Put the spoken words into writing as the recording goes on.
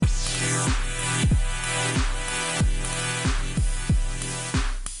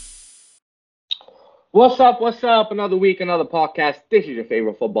What's up? What's up? Another week, another podcast. This is your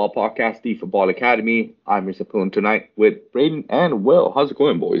favorite football podcast, the Football Academy. I'm your Sapoon tonight with Braden and Will. How's it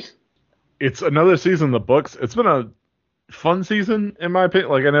going, boys? It's another season in the books. It's been a fun season, in my opinion.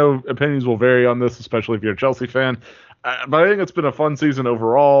 Like, I know opinions will vary on this, especially if you're a Chelsea fan. But I think it's been a fun season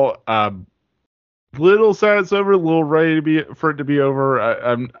overall. Little sad it's over, a little ready to be for it to be over.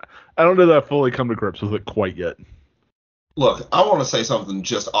 I don't know that I've fully come to grips with it quite yet. Look, I want to say something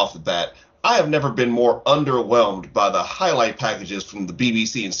just off the bat. I have never been more underwhelmed by the highlight packages from the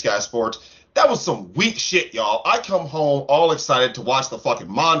BBC and Sky Sports. That was some weak shit, y'all. I come home all excited to watch the fucking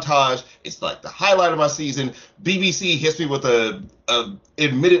montage. It's like the highlight of my season. BBC hits me with a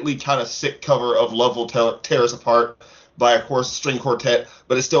admittedly kind of sick cover of Love Will Tear Us Apart by, of course, string quartet,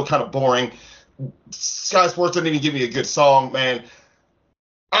 but it's still kind of boring. Sky Sports didn't even give me a good song, man.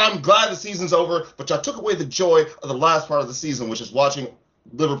 I'm glad the season's over, but y'all took away the joy of the last part of the season, which is watching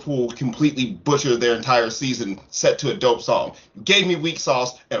Liverpool completely butcher their entire season set to a dope song. You gave me weak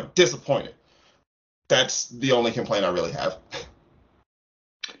sauce, and I'm disappointed. That's the only complaint I really have.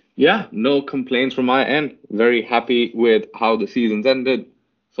 Yeah, no complaints from my end. Very happy with how the season's ended.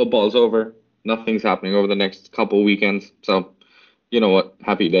 Football's over. Nothing's happening over the next couple weekends. So, you know what?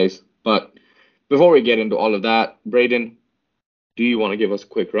 Happy days. But before we get into all of that, Braden, do you want to give us a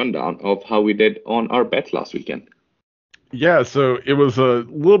quick rundown of how we did on our bets last weekend? Yeah, so it was a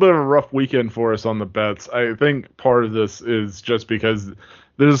little bit of a rough weekend for us on the bets. I think part of this is just because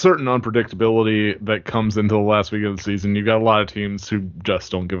there's a certain unpredictability that comes into the last week of the season. You've got a lot of teams who just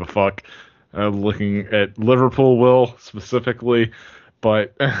don't give a fuck. Looking at Liverpool, Will, specifically.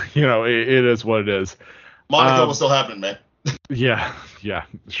 But, it is what it is. Monaco was still happening, man. Yeah,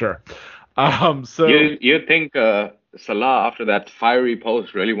 sure. So You think Salah, after that fiery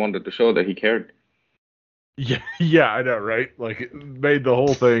post, really wanted to show that he cared? Yeah, I know, right? Like, it made the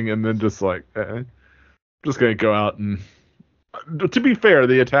whole thing, and then just like, just gonna go out and. To be fair,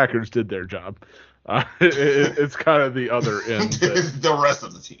 the attackers did their job. It's kind of the other end. The rest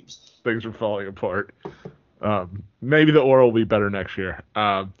of the teams. Things are falling apart. Maybe the Ora will be better next year.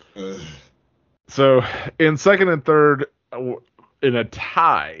 So in second and third, in a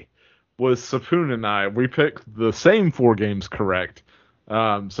tie, was Sapoon and I. We picked the same 4 games correct.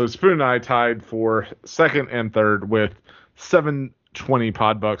 So Sapoon and I tied for second and third with 720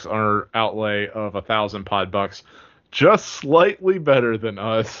 pod bucks on our outlay of 1,000 pod bucks. Just slightly better than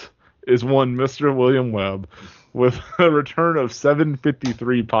us is one Mr. William Webb with a return of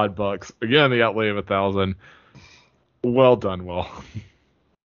 753 pod bucks. Again, the outlay of 1,000. Well done, Will.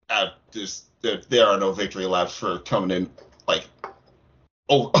 There are no victory laps for coming in like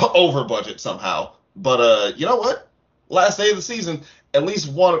over budget somehow. But you know what? Last day of the season, at least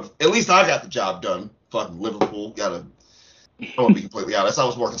I got the job done. Fucking Liverpool I'm gonna be completely honest. I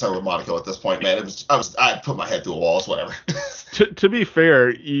was more concerned with Monaco at this point, man. I had put my head through a wall, whatever. To be fair,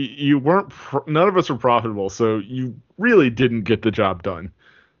 you weren't. None of us were profitable, so you really didn't get the job done.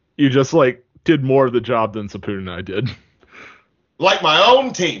 You just did more of the job than Sapoon and I did. Like my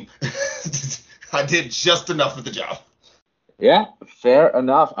own team, I did just enough of the job. Yeah, fair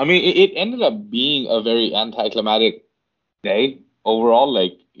enough. I mean, it ended up being a very anticlimactic day overall.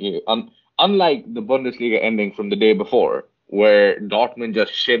 Unlike the Bundesliga ending from the day before, where Dortmund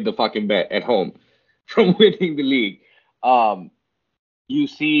just shit the fucking bed at home from winning the league. You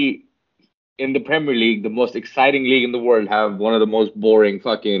see in the Premier League, the most exciting league in the world, have one of the most boring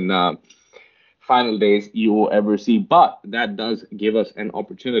fucking final days you will ever see. But that does give us an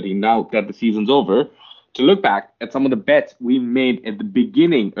opportunity now that the season's over to look back at some of the bets we made at the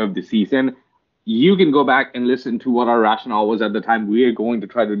beginning of the season. You can go back and listen to what our rationale was at the time. We are going to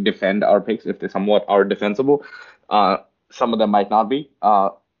try to defend our picks if they somewhat are defensible. Some of them might not be.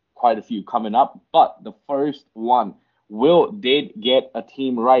 Quite a few coming up. But the first one, Will did get a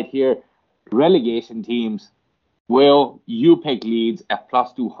team right here. Relegation teams. Will, you pick Leeds at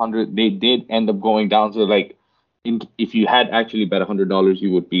plus 200. They did end up going down. So, if you had actually bet $100,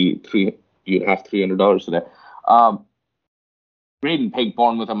 you'd have $300 today. Braden picked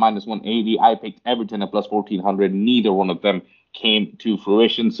Bournemouth at minus 180. I picked Everton at plus 1,400. Neither one of them came to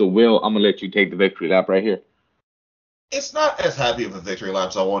fruition. So, Will, I'm going to let you take the victory lap right here. It's not as happy of a victory lap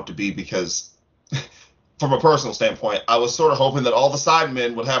as I want it to be because, from a personal standpoint, I was sort of hoping that all the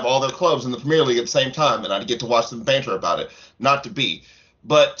sidemen would have all their clubs in the Premier League at the same time and I'd get to watch them banter about it. Not to be.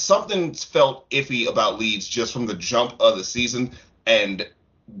 But something felt iffy about Leeds just from the jump of the season, and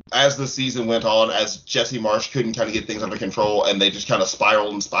as the season went on, as Jesse Marsch couldn't kind of get things under control, and they just kind of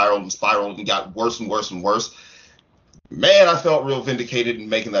spiraled and got worse and worse and worse, man, I felt real vindicated in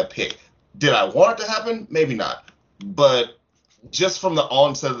making that pick. Did I want it to happen? Maybe not. But just from the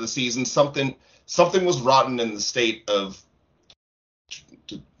onset of the season, something something was rotten in the state of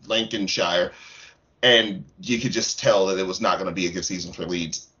Lancashire, and you could just tell that it was not going to be a good season for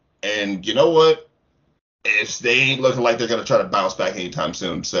Leeds. And you know what? If they ain't looking like they're going to try to bounce back anytime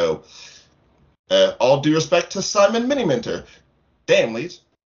soon. So, all due respect to Simon Miniminter. Damn, Leeds.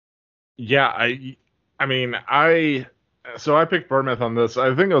 Yeah, I picked Bournemouth on this.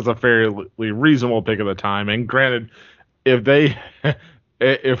 I think it was a fairly reasonable pick at the time. And granted,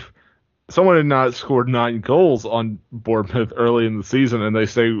 if someone had not scored 9 goals on Bournemouth early in the season and they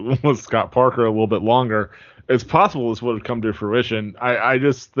stay with Scott Parker a little bit longer, it's possible this would have come to fruition. I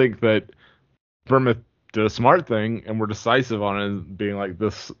just think that Bournemouth did a smart thing and were decisive on it, being like,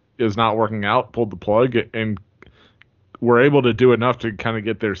 this is not working out, pulled the plug, and were able to do enough to kind of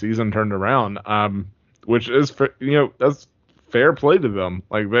get their season turned around, which is, that's fair play to them.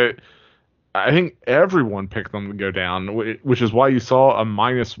 Like, I think everyone picked them to go down, which is why you saw a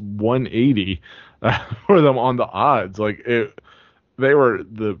minus 180 for them on the odds. Like, they were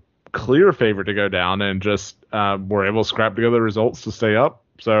the clear favorite to go down and just were able to scrap together results to stay up.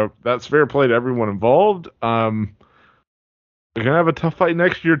 So that's fair play to everyone involved. They're gonna have a tough fight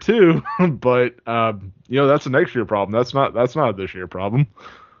next year too, but that's a next year problem. That's not a this year problem.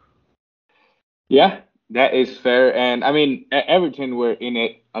 Yeah, that is fair. And I mean, Everton were in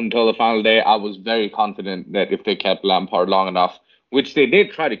it until the final day. I was very confident that if they kept Lampard long enough, which they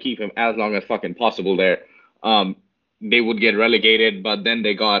did try to keep him as long as fucking possible there, they would get relegated. But then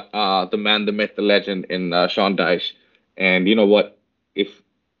they got the man, the myth, the legend in Sean Dyche. And you know what?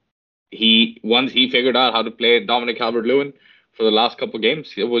 Once he figured out how to play Dominic Calvert-Lewin for the last couple of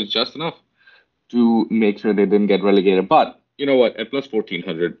games, it was just enough to make sure they didn't get relegated. But you know what? At plus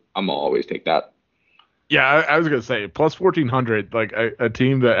 1400, I'm gonna always take that. Yeah, I was gonna say plus 1400, like a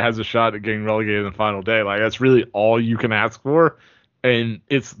team that has a shot at getting relegated in the final day, like that's really all you can ask for, and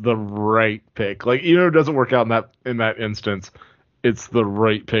it's the right pick. Like, even if it doesn't work out in that instance, it's the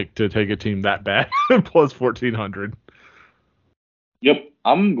right pick to take a team that bad plus 1400. Yep,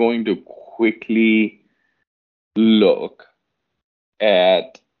 I'm going to quickly look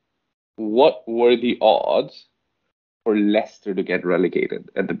at what were the odds for Leicester to get relegated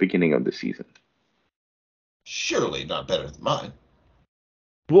at the beginning of the season. Surely not better than mine.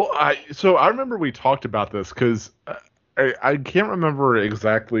 Well, I remember we talked about this because I can't remember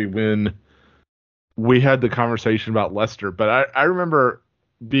exactly when we had the conversation about Leicester, but I remember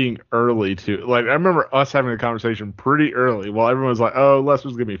being early to, like, I remember us having a conversation pretty early while everyone was like, oh,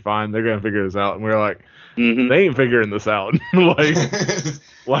 Leicester's gonna be fine, they're gonna figure this out, and we were like, they ain't figuring this out.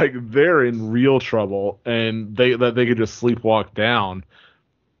 like they're in real trouble, and they could just sleepwalk down.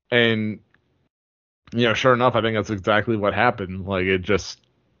 And sure enough, I think that's exactly what happened. Like,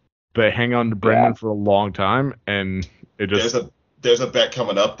 they hang on to Brendan for a long time, and it just there's a bet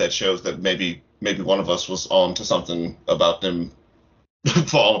coming up that shows that maybe one of us was on to something about them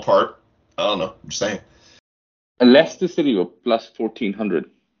falling apart. I don't know. I'm just saying. Leicester City were plus 1400.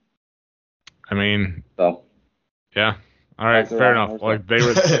 I mean, so yeah. All right, fair enough. Like,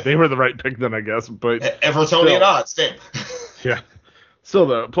 they were the right pick then, I guess. But Evertonian odds, damn. Yeah. Still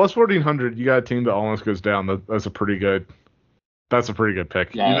though, plus 1400, you got a team that almost goes down. That's a pretty good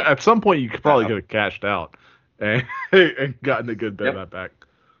pick. Yeah. At some point, you could probably could have cashed out and gotten a good bit of that back.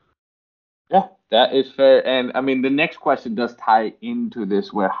 Yeah, that is fair. And I mean, the next question does tie into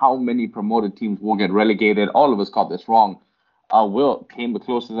this, where how many promoted teams will get relegated. All of us got this wrong. Will came the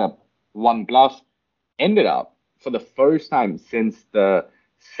closest at 1+, ended up for the first time since the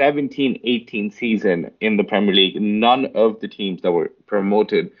 17-18 season in the Premier League, none of the teams that were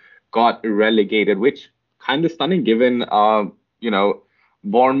promoted got relegated, which kind of stunning given,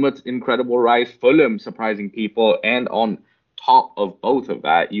 Bournemouth's incredible rise, Fulham surprising people, and on top of both of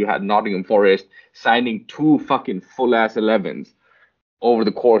that, you had Nottingham Forest signing 2 fucking full-ass 11s over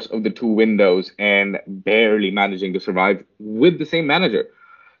the course of the 2 windows and barely managing to survive with the same manager.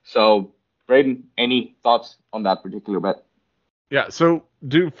 So, Braden, any thoughts on that particular bet? Yeah, so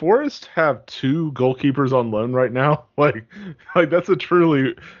do Forest have 2 goalkeepers on loan right now? Like that's a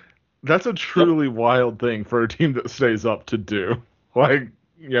truly wild thing for a team that stays up to do. Like,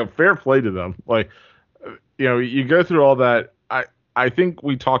 fair play to them. Like, you go through all that. I think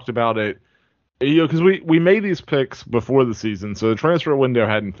we talked about it, because we made these picks before the season, so the transfer window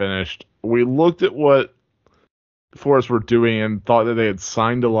hadn't finished. We looked at what Forest were doing and thought that they had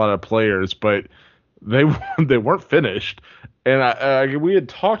signed a lot of players, but they weren't finished. And we had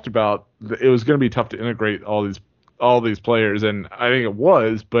talked about it was going to be tough to integrate all these players, and I think it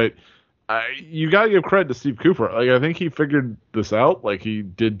was. But you got to give credit to Steve Cooper. Like, I think he figured this out. Like, he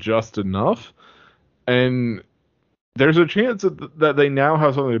did just enough, and there's a chance that they now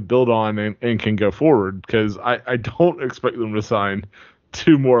have something to build on and can go forward, because I don't expect them to sign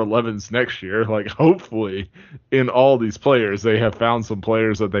two more 11s next year. Like, hopefully, in all these players, they have found some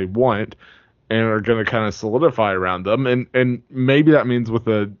players that they want and are going to kind of solidify around them. And maybe that means with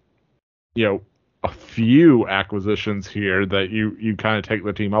you know, a few acquisitions here that you kind of take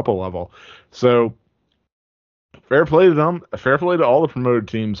the team up a level. So fair play to them. Fair play to all the promoted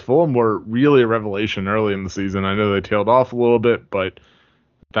teams. Fulham were really a revelation early in the season. I know they tailed off a little bit, but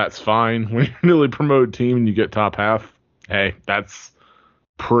that's fine. When you're a newly promoted team and you get top half, hey, that's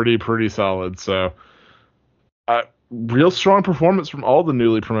pretty solid. So, real strong performance from all the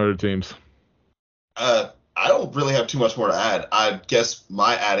newly promoted teams. I don't really have too much more to add. I guess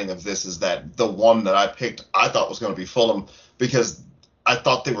my adding of this is that the one that I picked I thought was going to be Fulham, because I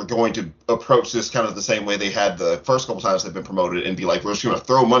thought they were going to approach this kind of the same way they had the first couple times they've been promoted and be like, we're just going to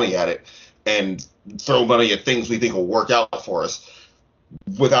throw money at it and throw money at things we think will work out for us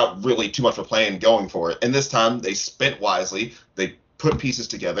without really too much of a plan going for it. And this time they spent wisely. They put pieces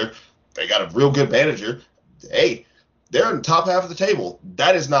together. They got a real good manager. Hey, they're in the top half of the table.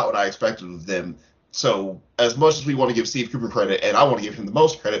 That is not what I expected of them. So as much as we want to give Steve Cooper credit, and I want to give him the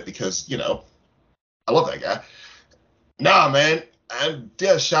most credit because, I love that guy. Nah, man. And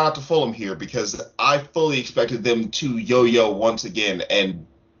yeah, shout out to Fulham here, because I fully expected them to yo-yo once again, and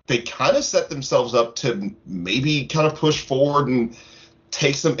they kind of set themselves up to maybe kind of push forward and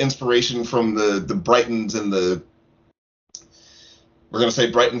take some inspiration from the Brightons and we're going to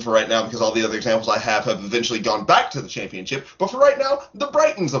say Brighton for right now because all the other examples I have eventually gone back to the championship. But for right now, the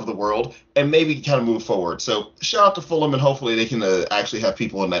Brightons of the world, and maybe kind of move forward. So shout out to Fulham, and hopefully they can actually have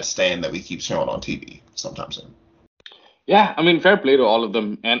people in that stand that we keep showing on TV sometime soon. Yeah, I mean, fair play to all of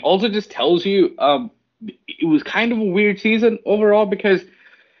them. And also just tells you it was kind of a weird season overall, because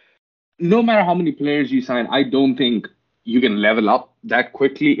no matter how many players you sign, I don't think you can level up that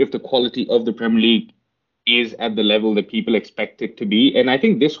quickly if the quality of the Premier League is at the level that people expect it to be. And I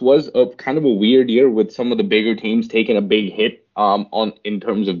think this was a kind of a weird year with some of the bigger teams taking a big hit on in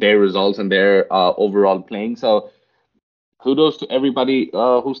terms of their results and their overall playing. So kudos to everybody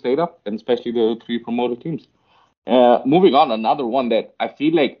who stayed up, and especially the three promoted teams. Moving on, another one that I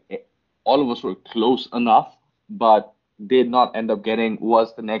feel like all of us were close enough, but did not end up getting,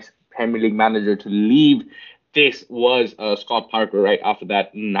 was the next Premier League manager to leave. This was Scott Parker, right after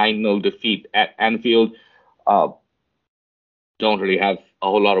that 9-0 defeat at Anfield. Uh, don't really have a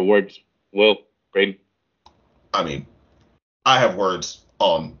whole lot of words. Will, Braden? I mean, I have words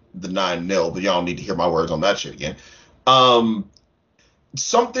on the 9-0, but y'all don't need to hear my words on that shit again.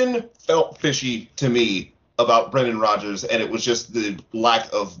 Something felt fishy to me about Brendan Rodgers, and it was just the lack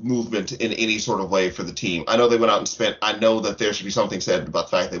of movement in any sort of way for the team. I know they went out and spent. I know that there should be something said about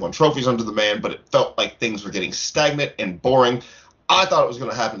the fact they won trophies under the man, but it felt like things were getting stagnant and boring. I thought it was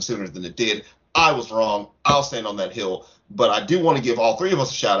going to happen sooner than it did. I was wrong. I'll stand on that hill. But I do want to give all three of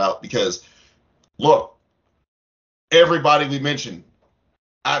us a shout out because, look, everybody we mentioned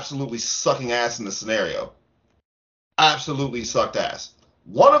absolutely sucking ass in this scenario. Absolutely sucked ass.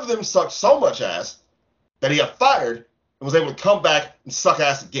 One of them sucked so much ass that he got fired and was able to come back and suck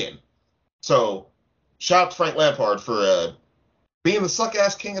ass again. So, shout out to Frank Lampard for being the suck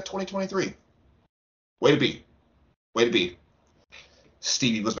ass king of 2023. Way to be. Way to be.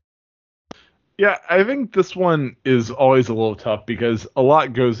 Stevie was. Yeah, I think this one is always a little tough because a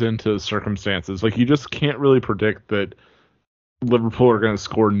lot goes into circumstances. Like, you just can't really predict that Liverpool are going to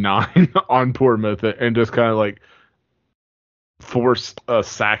score 9 on Bournemouth and just kind of like force a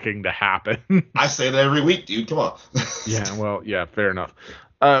sacking to happen. I say that every week, dude. Come on. Yeah, well, yeah, fair enough.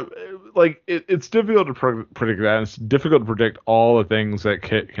 It's difficult to predict that. It's difficult to predict all the things that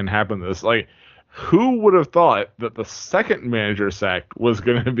can happen to this. Like, who would have thought that the second manager sacked was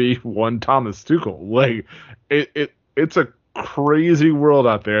going to be one Thomas Tuchel? Like, it's a crazy world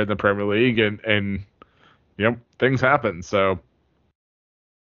out there in the Premier League, and things happen. So,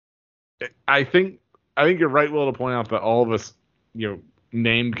 I think you're right, Will, to point out that all of us,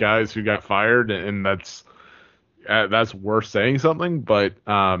 named guys who got fired, and that's worth saying something. But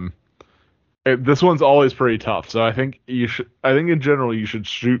this one's always pretty tough. So I think in general you should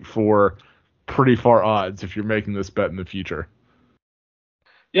shoot for pretty far odds if you're making this bet in the future.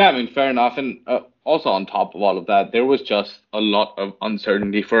 Yeah, I mean, fair enough. And also on top of all of that, there was just a lot of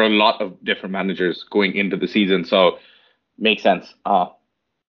uncertainty for a lot of different managers going into the season. So makes sense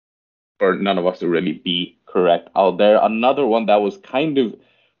for none of us to really be correct out there. Another one that was kind of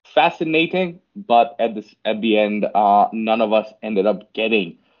fascinating, but at the end, none of us ended up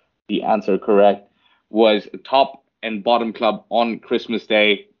getting the answer correct, was top and bottom club on Christmas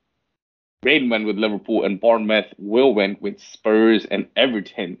Day. Braden went with Liverpool and Bournemouth. Will went with Spurs and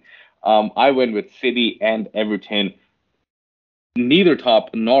Everton. I went with City and Everton. Neither top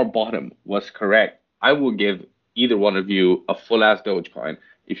nor bottom was correct. I will give either one of you a full ass Dogecoin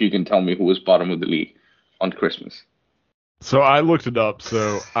if you can tell me who was bottom of the league on Christmas. So I looked it up,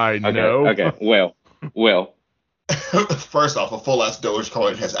 so I Okay, know. okay. Well. First off, a full ass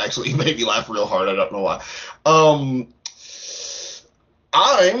Dogecoin has actually made me laugh real hard. I don't know why.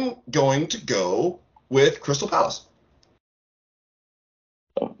 I'm going to go with Crystal Palace.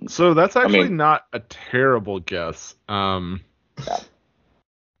 So that's actually I mean, not a terrible guess. yeah.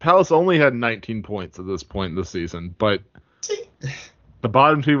 Palace only had 19 points at this point in the season, but See, the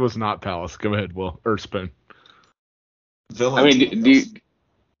bottom two was not Palace. Go ahead, Will, or Spoon. Villa I and mean, do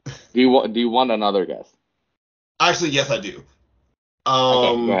you want another guess? Actually, yes, I do.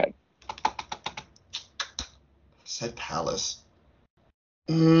 Okay, go ahead. Said Palace.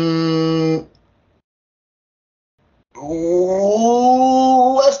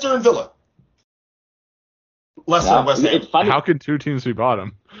 Leicester and Villa. Leicester and West Ham. It's funny. How could two teams be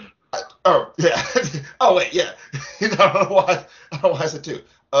bottom? Oh yeah. Oh wait, yeah. I don't know why. I don't know why I said two.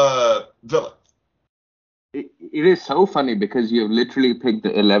 Villa. It is so funny because you have literally picked the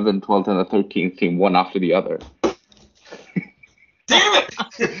 11th, 12th, and the 13th team one after the other. Damn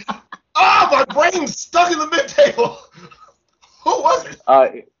it! My brain's stuck in the mid-table. Who was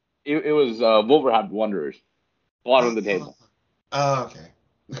it? It was Wolverhampton Wanderers, bottom of the table. Okay.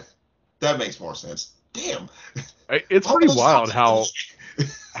 That makes more sense. Damn. It's pretty wild how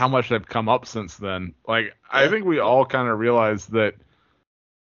much they've come up since then. Like, yeah. I think we all kind of realized that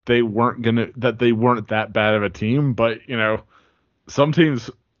they weren't that bad of a team, but some teams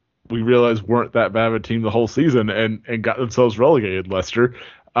we realized weren't that bad of a team the whole season and got themselves relegated. Leicester.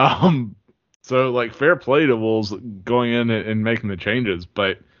 So like fair play to Wolves going in and making the changes,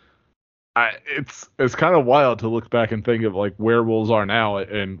 but it's kind of wild to look back and think of like where Wolves are now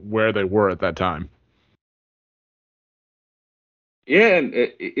and where they were at that time. Yeah, and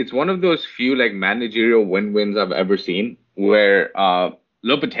it's one of those few like managerial win-wins I've ever seen where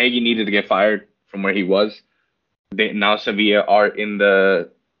Lopetegui needed to get fired from where he was. Now Sevilla are in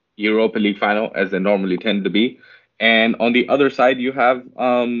the Europa League final as they normally tend to be, and on the other side you have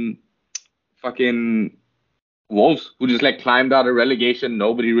fucking Wolves who just like climbed out of relegation.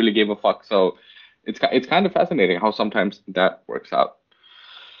 Nobody really gave a fuck. So it's kind of fascinating how sometimes that works out.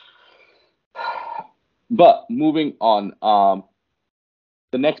 But moving on,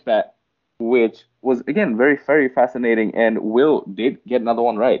 the next bet, which was again very, very fascinating, and Will did get another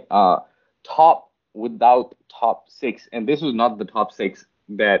one right. Top without top six, and this was not the top six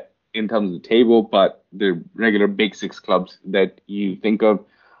that in terms of the table, but the regular big six clubs that you think of.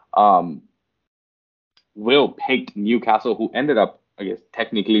 Will picked Newcastle, who ended up, I guess,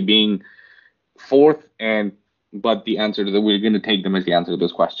 technically being fourth, but the answer to we're going to take them as the answer to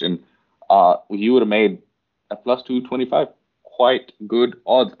this question. You would have made a plus 225. Quite good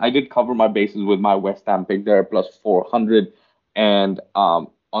odds. I did cover my bases with my West Ham pick there, plus 400. And on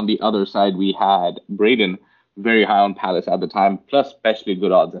the other side, we had Braden, very high on Palace at the time, plus especially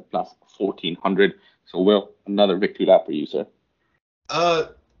good odds at plus 1400. So, Will, another victory lap for you, sir.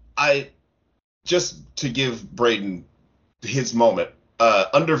 Just to give Braden his moment,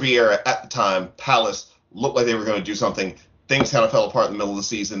 under Vieira at the time, Palace looked like they were going to do something. Things kind of fell apart in the middle of the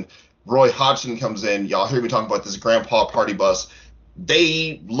season. Roy Hodgson comes in. Y'all hear me talking about this grandpa party bus.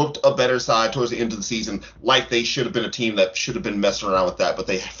 They looked a better side towards the end of the season, like they should have been a team that should have been messing around with that, but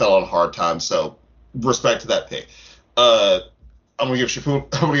they fell on hard times. So respect to that pick. I'm gonna give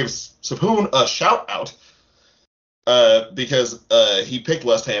Sapoon a shout out. Because he picked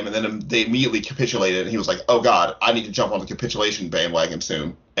West Ham and then they immediately capitulated and he was like, oh God, I need to jump on the capitulation bandwagon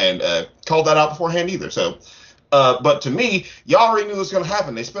soon, and called that out beforehand either. So, but to me, y'all already knew this was going to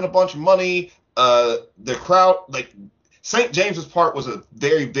happen. They spent a bunch of money. The crowd, like St. James's Park was a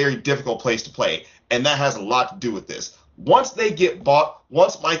very, very difficult place to play, and that has a lot to do with this. Once they get bought,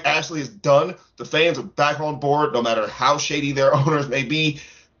 once Mike Ashley is done, the fans are back on board, no matter how shady their owners may be.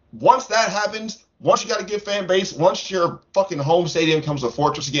 Once that happens, once you got a good fan base, once your fucking home stadium becomes a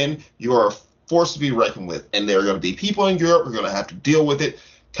fortress again, you are a force to be reckoned with. And there are going to be people in Europe who are going to have to deal with it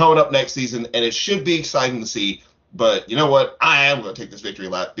coming up next season, and it should be exciting to see. But you know what? I am going to take this victory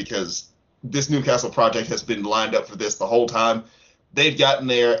lap because this Newcastle project has been lined up for this the whole time. They've gotten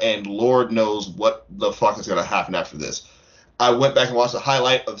there, and Lord knows what the fuck is going to happen after this. I went back and watched a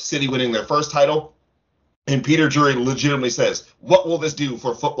highlight of City winning their first title, and Peter Drury legitimately says, what will this do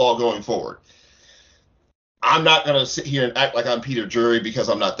for football going forward? I'm not going to sit here and act like I'm Peter Drury because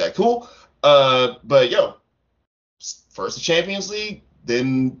I'm not that cool. But, first the Champions League,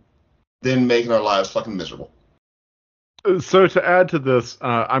 then than making our lives fucking miserable. So to add to this,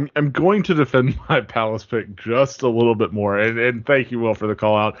 I'm going to defend my Palace pick just a little bit more, and thank you, Will, for the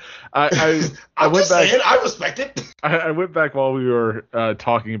call out. I I'm went just back. saying, I respect it. I went back while we were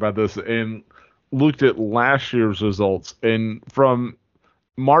talking about this and looked at last year's results, and from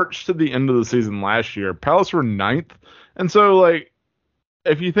March to the end of the season last year, Palace were 9th, and so like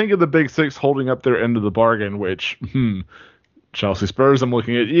if you think of the Big Six holding up their end of the bargain, which Chelsea, Spurs, I'm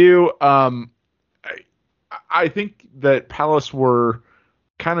looking at you. I think that Palace were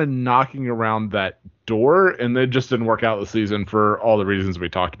kind of knocking around that door, and it just didn't work out this season for all the reasons we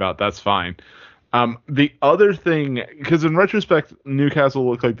talked about. That's fine. The other thing, because in retrospect, Newcastle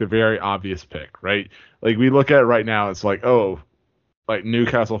looked like the very obvious pick, right? Like we look at it right now, it's like, oh, like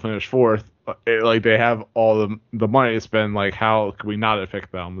Newcastle finished 4th, like they have all the money to spend. Like how could we not have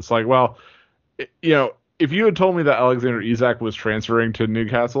picked them? It's like, well, if you had told me that Alexander Isak was transferring to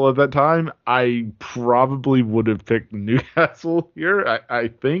Newcastle at that time, I probably would have picked Newcastle here. I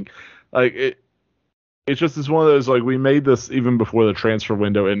think like it's just it's one of those like we made this even before the transfer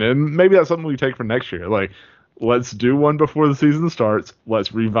window, and maybe that's something we take for next year. Like let's do one before the season starts.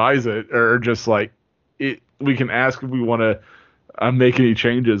 Let's revise it, or just like it. We can ask if we want to make any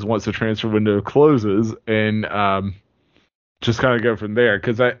changes once the transfer window closes, and just kind of go from there,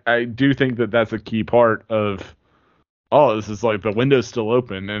 because I do think that that's a key part of all this is like the window's still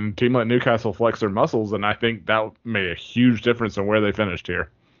open, and a team like Newcastle flex their muscles, and I think that made a huge difference in where they finished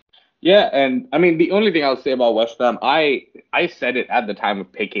here. Yeah, and I mean the only thing I'll say about West Ham, I said it at the time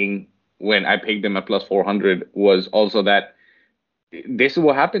of picking when I picked them at plus 400 was also that this is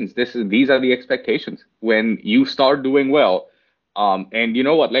what happens. These are the expectations when you start doing well. And you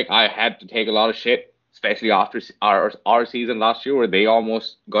know what? Like I had to take a lot of shit, especially after our season last year where they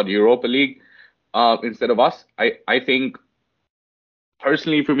almost got Europa League instead of us. I think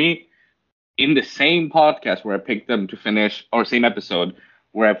personally for me, in the same podcast where I picked them to finish, or same episode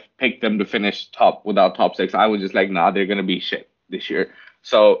where I picked them to finish top without top six, I was just like, nah, they're gonna be shit this year.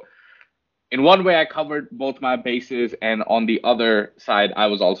 So in one way, I covered both my bases, and on the other side, I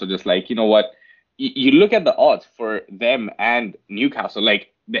was also just like, you know what? You look at the odds for them and Newcastle,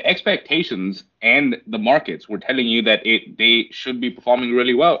 like the expectations and the markets were telling you that they should be performing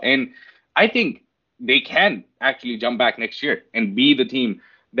really well, and I think they can actually jump back next year and be the team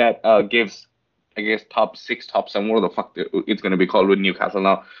that gives, I guess, top six, top seven, what the fuck it's going to be called with Newcastle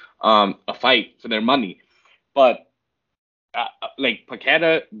now, a fight for their money. But like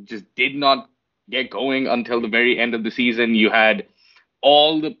Paqueta just did not get going until the very end of the season. You had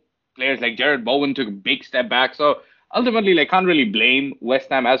all the players like Jared Bowen took a big step back. So ultimately, like, can't really blame West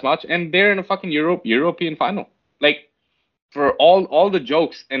Ham as much. And they're in a fucking European final. Like, for all the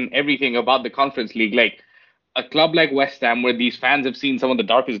jokes and everything about the Conference League, like a club like West Ham, where these fans have seen some of the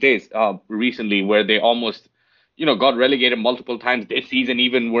darkest days recently, where they almost, got relegated multiple times this season,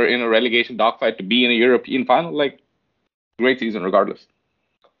 even were in a relegation dogfight to be in a European final. Like, great season regardless.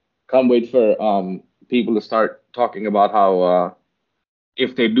 Can't wait for people to start talking about how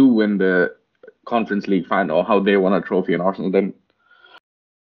if they do win the Conference League final, how they won a trophy in Arsenal then,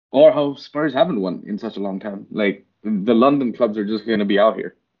 or how Spurs haven't won in such a long time. Like the London clubs are just going to be out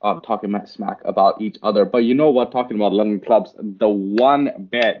here talking smack about each other. But you know what? Talking about London clubs, the one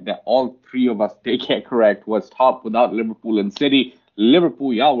bet that all three of us did get correct was top without Liverpool and City.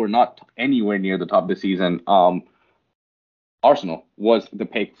 Liverpool, y'all were not anywhere near the top this season. Arsenal was the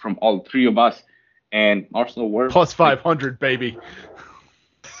pick from all three of us, and Arsenal were plus 500, baby.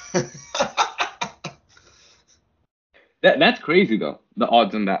 That's crazy though, the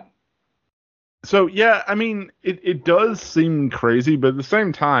odds on that. So yeah, I mean, it does seem crazy, but at the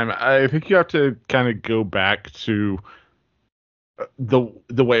same time, I think you have to kind of go back to the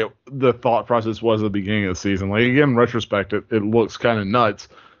way the thought process was at the beginning of the season. Like again, in retrospect, it looks kind of nuts,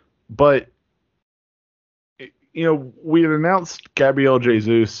 but we had announced Gabriel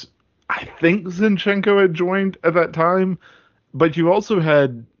Jesus. I think Zinchenko had joined at that time, but you also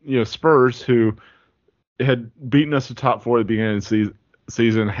had Spurs who had beaten us to top four at the beginning of the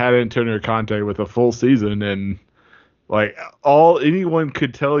season, had Antonio Conte with a full season, and like all anyone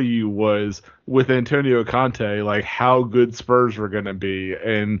could tell you was with Antonio Conte, like how good Spurs were going to be,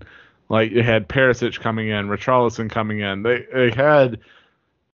 and like it had Perisic coming in, Richarlison coming in. They had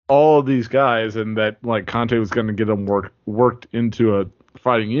all of these guys, and that like Conte was going to get them worked into a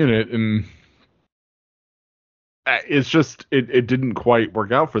fighting unit, and it's just it didn't quite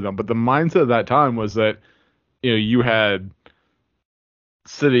work out for them. But the mindset at that time was that you had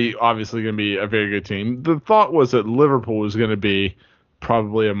City obviously going to be a very good team. The thought was that Liverpool was going to be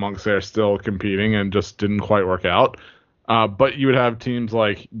probably amongst there still competing, and just didn't quite work out. But you would have teams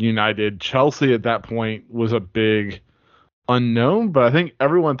like United. Chelsea at that point was a big unknown, but I think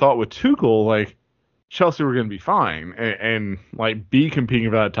everyone thought with Tuchel, like, Chelsea were going to be fine and like be competing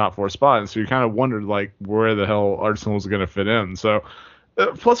for that top 4 spot. And so you kind of wondered like where the hell Arsenal was going to fit in. So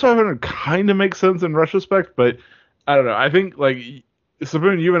plus 500 kind of makes sense in retrospect, but I don't know. I think like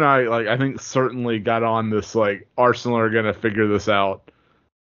Sapoon, you and I, like, I think certainly got on this like Arsenal are going to figure this out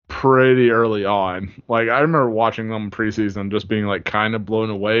pretty early on. Like I remember watching them preseason, just being like kind of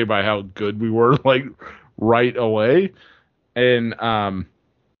blown away by how good we were like right away. And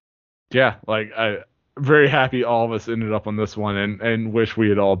yeah, like I very happy all of us ended up on this one, and wish we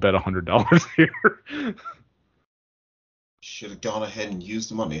had all bet $100 here. Should have gone ahead and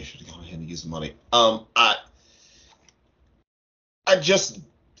used the money. I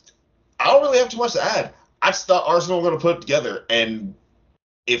don't really have too much to add. I just thought Arsenal were going to put it together, and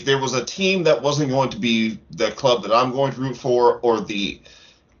if there was a team that wasn't going to be the club that I'm going to root for, or the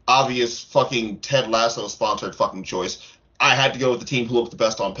obvious fucking Ted Lasso sponsored fucking choice, I had to go with the team who looked the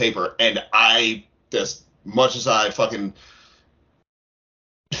best on paper. And as much as I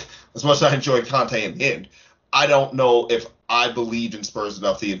enjoyed Conte in the end, I don't know if I believed in Spurs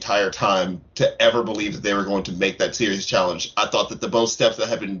enough the entire time to ever believe that they were going to make that serious challenge. I thought that the most steps that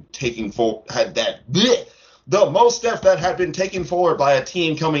had been taken forward by a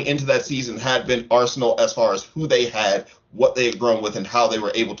team coming into that season had been Arsenal, as far as who they had, what they had grown with, and how they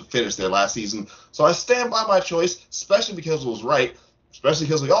were able to finish their last season. So I stand by my choice, especially because it was right, especially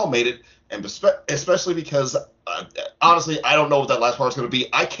because we all made it, and especially because, honestly, I don't know what that last part's going to be.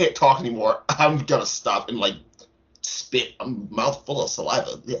 I can't talk anymore. I'm going to stop and, like, spit. I'm mouth full of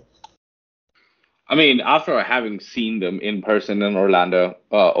saliva. Yeah. I mean, after having seen them in person in Orlando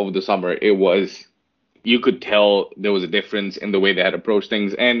over the summer, you could tell there was a difference in the way they had approached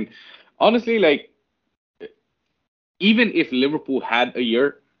things. And honestly, like, even if Liverpool had a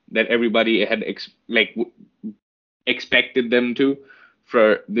year that everybody had expected them to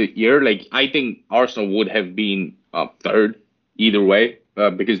for the year, like, I think Arsenal would have been third either way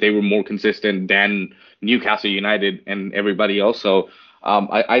because they were more consistent than Newcastle United and everybody else. So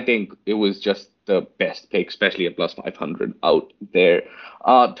I think it was just the best pick, especially at plus 500 out there.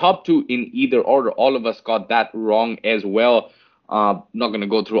 Top 2 in either order. All of us got that wrong as well. Not going to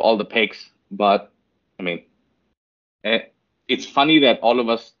go through all the picks, but I mean, it's funny that all of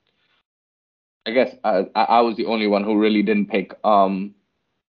us, I guess I was the only one who really didn't pick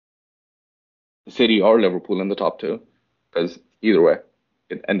City or Liverpool in the top 2, because either way,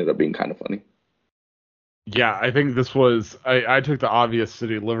 it ended up being kind of funny. Yeah, I think this was I took the obvious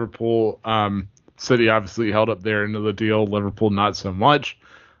City Liverpool. City obviously held up their end of the deal. Liverpool not so much.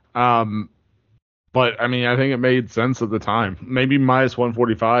 But I mean, I think it made sense at the time. Maybe minus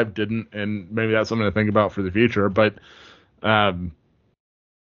 145 didn't, and maybe that's something to think about for the future. But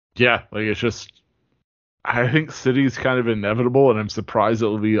yeah, like it's just, I think City's kind of inevitable, and I'm surprised that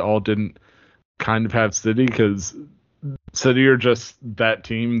we all didn't kind of have City, because City are just that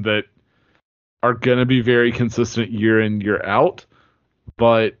team that are going to be very consistent year in, year out.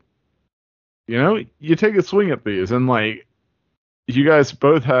 But, you know, you take a swing at these, and like, you guys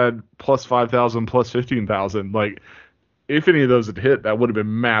both had plus 5,000, plus 15,000. Like, if any of those had hit, that would have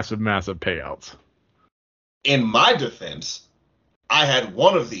been massive, massive payouts. In my defense, I had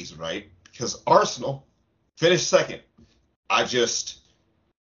one of these right because Arsenal finished second. I just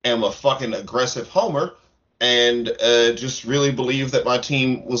am a fucking aggressive homer and just really believe that my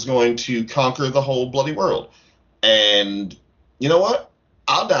team was going to conquer the whole bloody world. And you know what?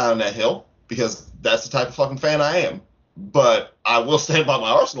 I'll die on that hill because that's the type of fucking fan I am. But I will stand by my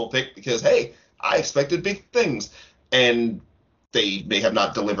Arsenal pick because, hey, I expected big things. And they may have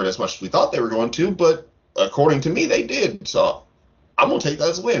not delivered as much as we thought they were going to, but according to me, they did. So I'm going to take that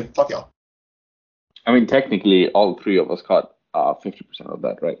as a win. Fuck y'all. I mean, technically, all 3 of us got 50% of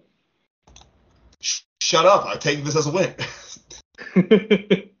that, right? Shut up. I take this as a win.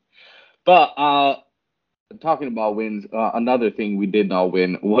 But talking about wins, another thing we did not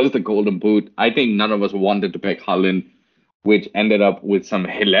win was the Golden Boot. I think none of us wanted to pick Haaland, which ended up with some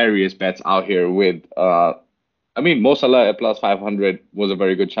hilarious bets out here with, I mean, Mo Salah at plus 500 was a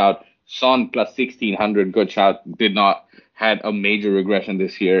very good shout. Son plus 1600, good shout. Did not had a major regression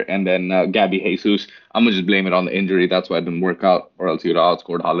this year. And then Gabby Jesus, I'm going to just blame it on the injury. That's why it didn't work out, or else you'd have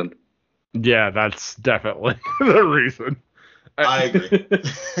outscored Haaland. Yeah, that's definitely the reason. I agree.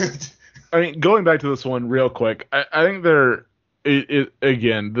 I mean, going back to this one real quick, I think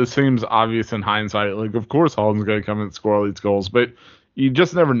again, this seems obvious in hindsight. Like, of course, Haaland's going to come and score all these goals, but you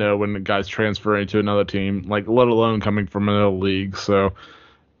just never know when the guy's transferring to another team, like, let alone coming from another league. So,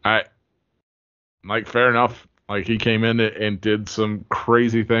 fair enough. Like, he came in and did some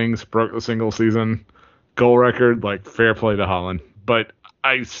crazy things, broke the single season goal record. Like, fair play to Holland. But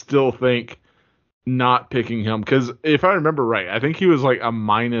I still think not picking him, because if I remember right, I think he was like a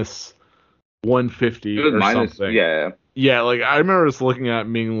minus It 150 was or minus, something. yeah. Yeah, like, I remember just looking at it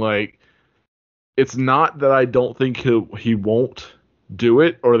and being like, it's not that I don't think he won't do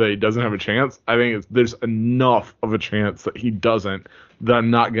it or that he doesn't have a chance. I think there's enough of a chance that he doesn't, that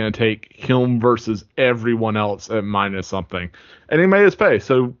I'm not going to take him versus everyone else at minus something. And he made his pay,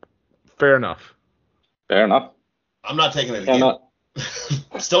 so fair enough. Fair enough. I'm not taking it again.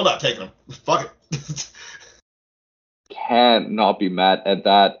 Still not taking him. Fuck it. Cannot be mad at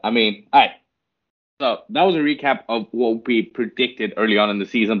that. I mean, all right. So that was a recap of what we predicted early on in the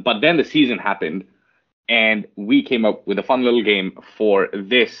season, but then the season happened, and we came up with a fun little game for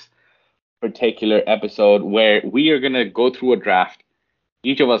this particular episode where we are gonna go through a draft.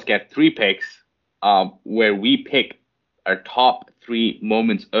 Each of us get 3 picks, where we pick our top 3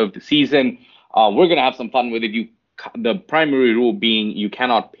 moments of the season. We're gonna have some fun with it. The primary rule being you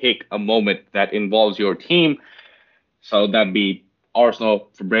cannot pick a moment that involves your team. So that'd be Arsenal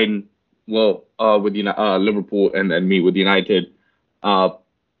for Braden, Will with Liverpool, and then me with United.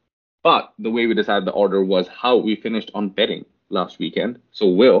 But the way we decided the order was how we finished on betting last weekend. So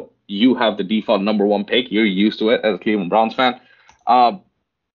Will, you have the default number 1 pick. You're used to it as a Cleveland Browns fan.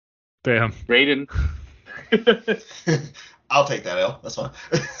 Damn. Braden. I'll take that L. That's fine.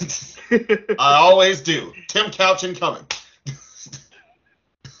 I always do. Tim Couch incoming.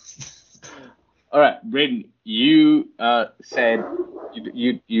 All right, Braden, you said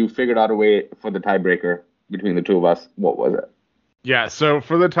you figured out a way for the tiebreaker between the two of us. What was it? Yeah, so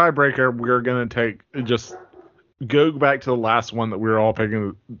for the tiebreaker, we're going to just go back to the last one that we were all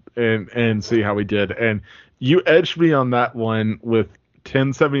picking and see how we did. And you edged me on that one with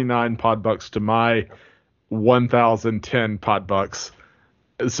 1079 pod bucks to my 1010 pod bucks.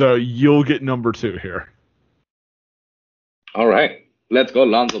 So you'll get number 2 here. All right, let's go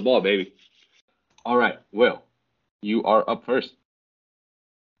Lonzo Ball, baby. All right, Will, you are up first.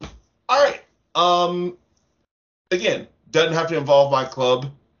 All right. Again, doesn't have to involve my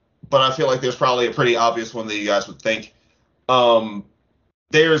club, but I feel like there's probably a pretty obvious one that you guys would think.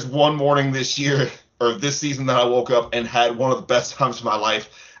 There's one morning this year or this season that I woke up and had one of the best times of my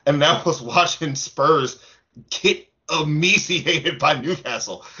life, and that was watching Spurs get emaciated by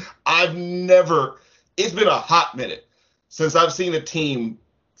Newcastle. It's been a hot minute since I've seen a team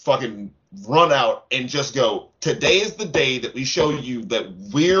fucking run out and just go, today is the day that we show you that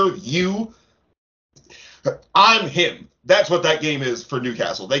we're you. I'm him. That's what that game is for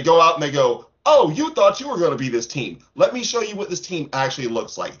Newcastle. They go out and they go, oh, you thought you were going to be this team. Let me show you what this team actually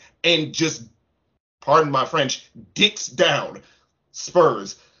looks like. And just, pardon my French, dicks down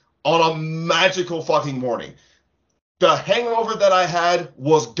Spurs on a magical fucking morning. The hangover that I had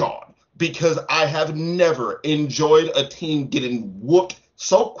was gone because I have never enjoyed a team getting whooped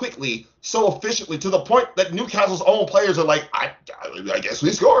so quickly, so efficiently, to the point that Newcastle's own players are like, I guess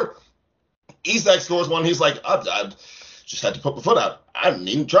we scored. Isak scores one. He's like, I just had to put my foot out. I didn't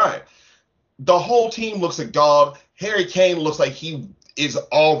even try. The whole team looks agog. Harry Kane looks like he is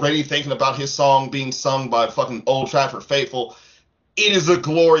already thinking about his song being sung by fucking Old Trafford faithful. It is a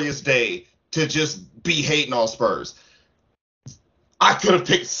glorious day to just be hating on Spurs. I could have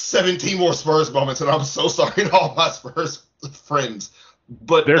picked 17 more Spurs moments, and I'm so sorry to all my Spurs friends.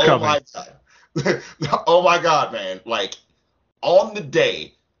 But they're coming. My God. Oh my God, man. Like, on the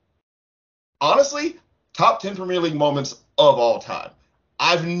day, honestly, top 10 Premier League moments of all time.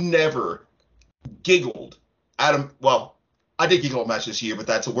 I've never giggled at a, well, I did giggle at a match this year, but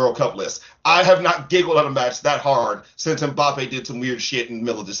that's a World Cup list. I have not giggled at a match that hard since Mbappe did some weird shit in the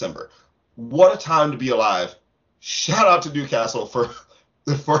middle of December. What a time to be alive. Shout out to Newcastle for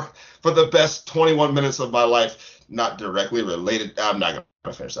the best 21 minutes of my life. Not directly related. I'm not going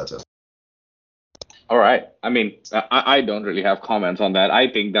to finish that test. All right. I mean, I don't really have comments on that. I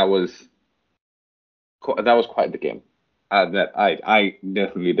think that was quite the game. That I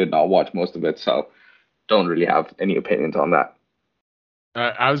definitely did not watch most of it, so don't really have any opinions on that.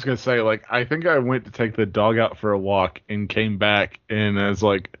 I was going to say, like, I think I went to take the dog out for a walk and came back, and I was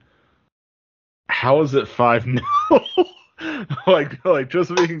like, how is it 5-0? like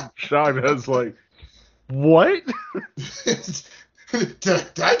just being shocked. I was like, what?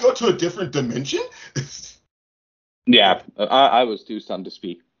 Did I go to a different dimension? Yeah, I was too stunned to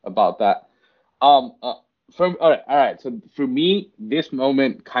speak about that. All right. So for me, this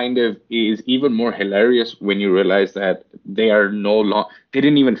moment kind of is even more hilarious when you realize that they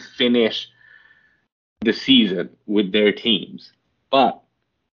didn't even finish the season with their teams. But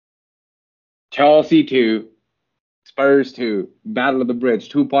Chelsea 2, Spurs 2, Battle of the Bridge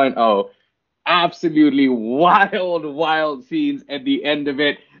 2.0. Absolutely wild, wild scenes at the end of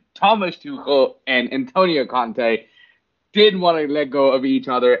it. Thomas Tuchel and Antonio Conte didn't want to let go of each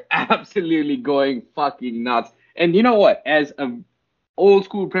other, absolutely going fucking nuts. And you know what? As an old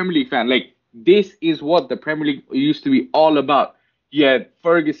school Premier League fan, like this is what the Premier League used to be all about. You had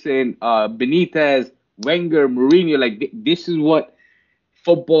Ferguson, Benitez, Wenger, Mourinho. Like this is what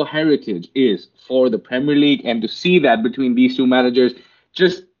football heritage is for the Premier League, and to see that between these two managers,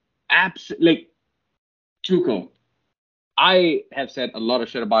 just like Tuchel. I have said a lot of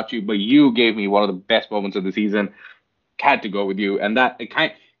shit about you, but you gave me one of the best moments of the season. Had to go with you, and that it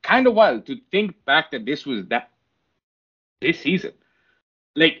kind of wild to think back that this was that this season.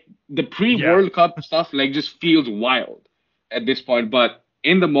 Like the Yeah. pre-World Cup stuff, like just feels wild at this point. But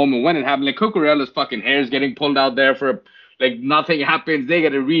in the moment when it happened, like Cucurella's fucking hair is getting pulled out there for like nothing happens. They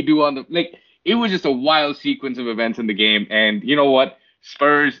get a redo on the like. It was just a wild sequence of events in the game, and you know what?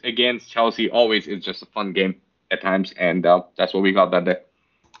 Spurs against Chelsea always is just a fun game at times, and that's what we got that day.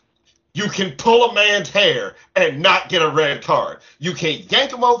 You can pull a man's hair and not get a red card. You can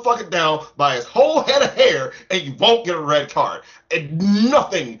yank a motherfucker down by his whole head of hair and you won't get a red card. And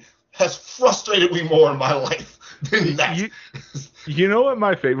nothing has frustrated me more in my life than that. You know what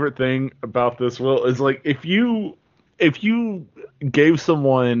my favorite thing about this, Will, is like if you gave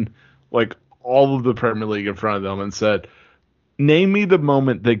someone like all of the Premier League in front of them and said, name me the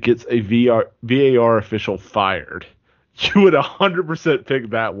moment that gets a VAR official fired, you would 100% pick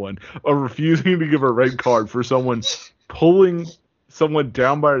that one of refusing to give a red card for someone pulling someone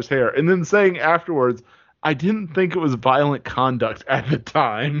down by his hair and then saying afterwards, I didn't think it was violent conduct at the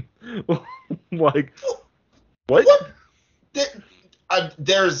time. Like, what?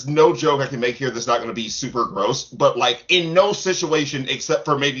 There's no joke I can make here that's not going to be super gross, but like in no situation except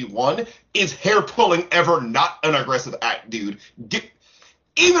for maybe one is hair pulling ever not an aggressive act, dude.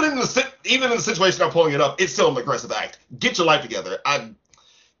 Even in the situation I'm pulling it up, it's still an aggressive act. Get your life together.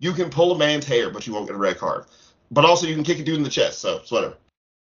 You can pull a man's hair, but you won't get a red card. But also you can kick a dude in the chest, so it's whatever.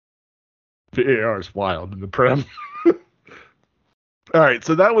 VAR is wild in the Prem. All right,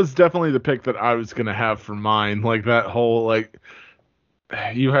 so that was definitely the pick that I was gonna have for mine. Like that whole like,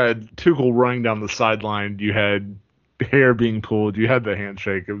 you had Tuchel running down the sideline, you had hair being pulled, you had the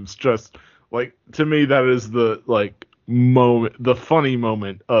handshake. It was just like, to me, that is the like moment, the funny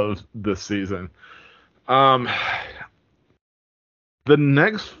moment of this season. The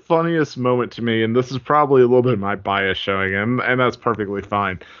next funniest moment to me, and this is probably a little bit of my bias showing, and that's perfectly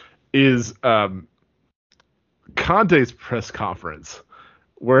fine, is Conte's press conference,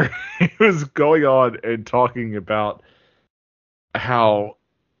 where he was going on and talking about how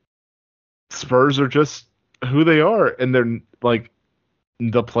Spurs are just who they are, and they're like,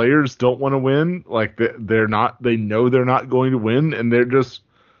 the players don't want to win. Like they're not, they know they're not going to win, and they're just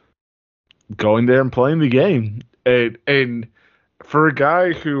going there and playing the game. And for a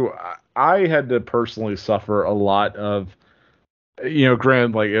guy who I had to personally suffer a lot of,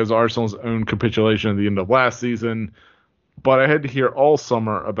 granted, like it was Arsenal's own capitulation at the end of last season, but I had to hear all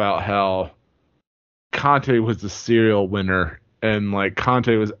summer about how Conte was the serial winner, and like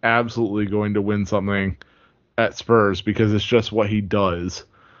Conte was absolutely going to win something at Spurs because it's just what he does,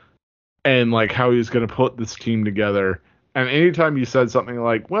 and like how he's going to put this team together. And anytime you said something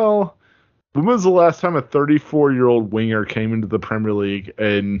like, well, when was the last time a 34-year-old winger came into the Premier League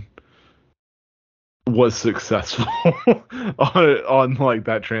and was successful on like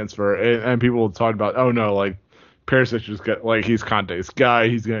that transfer? And people talk about, oh no, like Perisic is like, he's Conte's guy,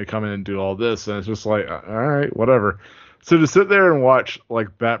 he's going to come in and do all this, and it's just like, all right, whatever. So to sit there and watch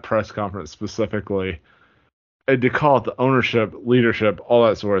like that press conference specifically, and to call it the ownership, leadership, all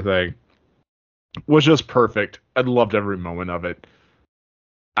that sort of thing, was just perfect. I loved every moment of it.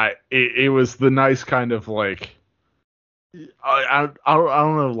 It was the nice kind of like, I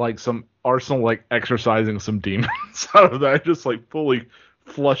don't know, like some Arsenal like exercising some demons out of that, just like fully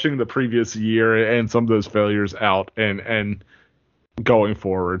flushing the previous year and some of those failures out and going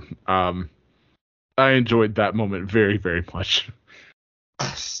forward. I enjoyed that moment very, very much.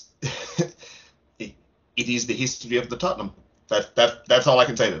 It is the history of the Tottenham. That's all I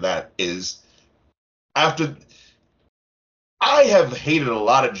can say to that is, after I have hated a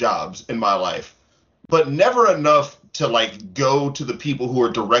lot of jobs in my life, but never enough to like go to the people who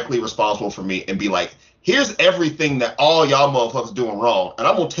are directly responsible for me and be like, here's everything that all y'all motherfuckers doing wrong, and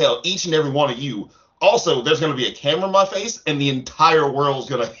I'm gonna tell each and every one of you. Also, there's gonna be a camera in my face, and the entire world's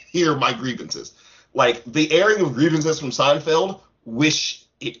gonna hear my grievances. Like the airing of grievances from Seinfeld, wish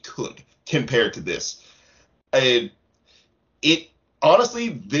it could compared to this. It honestly,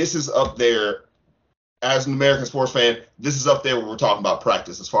 this is up there as an American sports fan, this is up there where we're talking about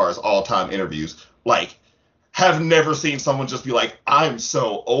practice as far as all-time interviews. Like, have never seen someone just be like, I'm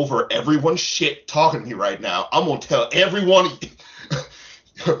so over everyone's shit talking to me right now. I'm going to tell everyone,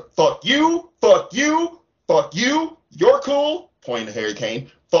 fuck you, fuck you, fuck you, you're cool, pointing to Harry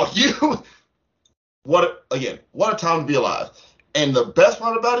Kane, fuck you. What a time to be alive. And the best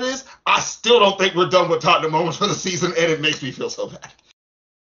part about it is, I still don't think we're done with Tottenham moments for the season, and it makes me feel so bad.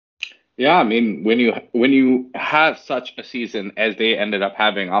 Yeah, I mean, when you have such a season as they ended up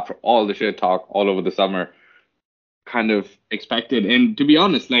having after all the shit talk all over the summer, kind of expected. And to be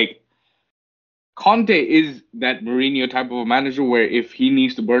honest, like Conte is that Mourinho type of a manager where if he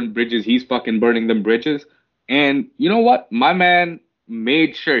needs to burn bridges, he's fucking burning them bridges. And you know what? My man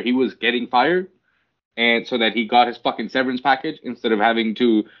made sure he was getting fired, and so that he got his fucking severance package instead of having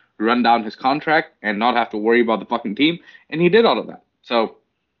to run down his contract and not have to worry about the fucking team. And he did all of that. So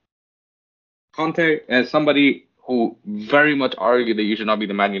Conte, as somebody who very much argued that you should not be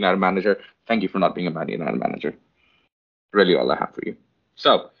the Man United manager, thank you for not being a Man United manager. Really all I have for you.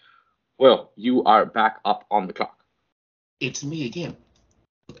 So, Will, you are back up on the clock. It's me again.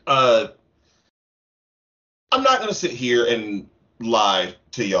 I'm not gonna sit here and lie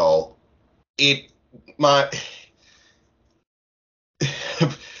to y'all. We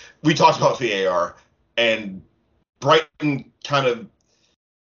talked about VAR, and Brighton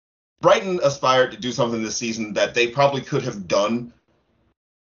aspired to do something this season that they probably could have done.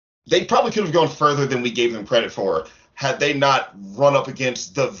 They probably could have gone further than we gave them credit for had they not run up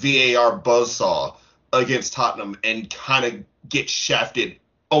against the VAR buzzsaw against Tottenham and kind of get shafted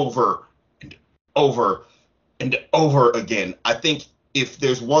over and over and over again. I think if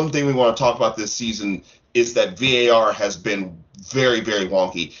there's one thing we want to talk about this season is that VAR has been very, very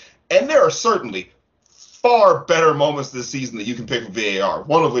wonky. And there are certainly far better moments this season that you can pick from VAR,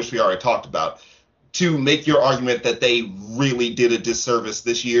 one of which we already talked about, to make your argument that they really did a disservice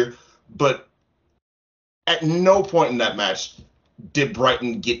this year. But at no point in that match did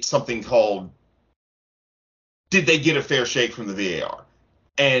Brighton get something called, did they get a fair shake from the VAR?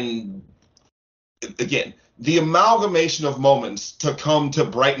 And again, the amalgamation of moments to come to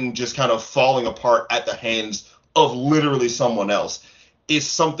Brighton just kind of falling apart at the hands of literally someone else is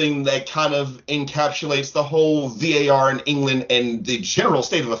something that kind of encapsulates the whole VAR in England and the general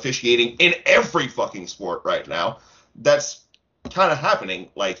state of officiating in every fucking sport right now. That's kind of happening.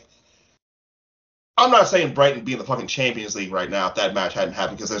 Like, I'm not saying Brighton be in the fucking Champions League right now if that match hadn't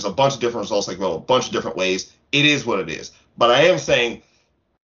happened, because there's a bunch of different results that go a bunch of different ways. It is what it is. But I am saying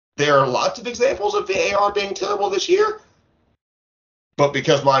there are lots of examples of VAR being terrible this year. But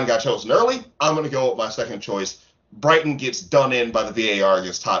because mine got chosen early, I'm going to go with my second choice. Brighton gets done in by the VAR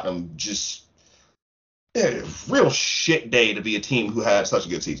against Tottenham. Just a real shit day to be a team who had such a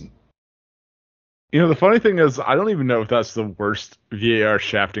good season. You know, the funny thing is, I don't even know if that's the worst VAR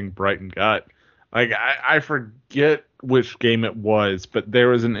shafting Brighton got. Like, I forget which game it was, but there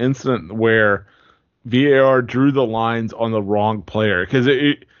was an incident where VAR drew the lines on the wrong player. Because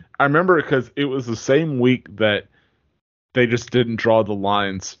I remember because it was the same week that they just didn't draw the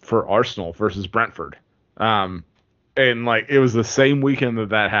lines for Arsenal versus Brentford. And like it was the same weekend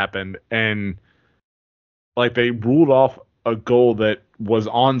that happened, and like they ruled off a goal that was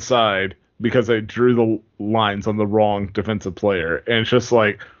onside because they drew the lines on the wrong defensive player. And it's just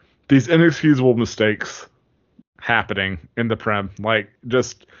like these inexcusable mistakes happening in the Prem, like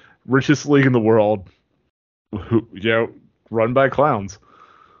just richest league in the world, run by clowns.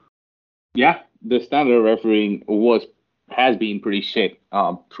 Yeah, the standard of refereeing has been pretty shit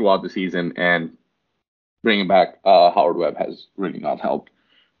throughout the season, and bringing back Howard Webb has really not helped,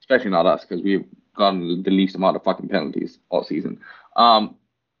 especially not us, because we've gotten the least amount of fucking penalties all season.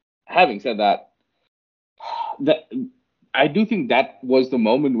 Having said that, I do think that was the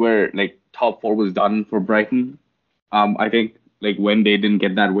moment where like top four was done for Brighton. I think like when they didn't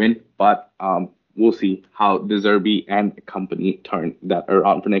get that win, but we'll see how De Zerbi and company turn that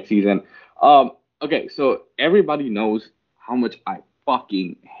around for next season. Okay, so everybody knows how much I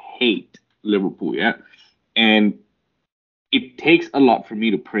fucking hate Liverpool, yeah? And it takes a lot for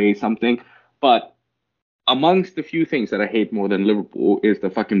me to praise something, but amongst the few things that I hate more than Liverpool is the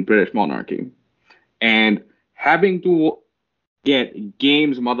fucking British monarchy. And having to get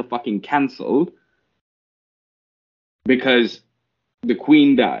games motherfucking cancelled because the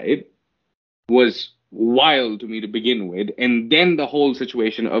Queen died was wild to me to begin with. And then the whole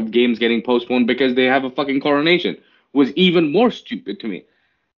situation of games getting postponed because they have a fucking coronation was even more stupid to me.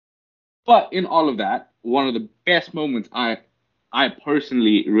 But in all of that, one of the best moments I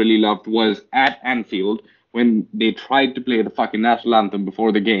personally really loved was at Anfield when they tried to play the fucking national anthem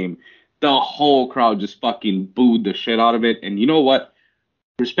before the game. the whole crowd just fucking booed the shit out of it. And you know what?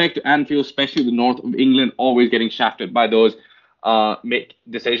 Respect to Anfield, especially the north of England, always getting shafted by those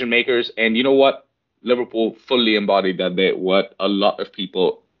decision makers. And you know what? Liverpool fully embodied that bit, what a lot of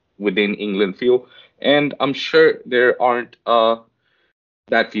people within England feel. And I'm sure there aren't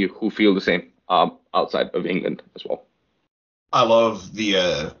that few who feel the same outside of England as well. I love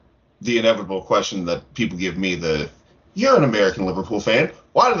the inevitable question that people give me, you're an American Liverpool fan.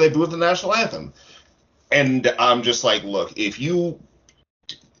 Why do they boo the national anthem? And I'm just like, look, if you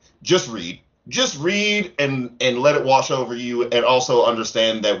just read and let it wash over you, and also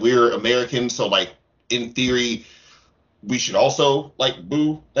understand that we're Americans. So like, in theory, we should also like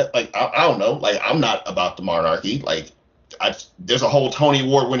boo that. Like, I don't know. Like, I'm not about the monarchy. Like, there's a whole Tony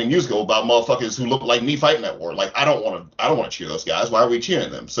Award winning musical about motherfuckers who look like me fighting that war. Like, I don't want to cheer those guys. Why are we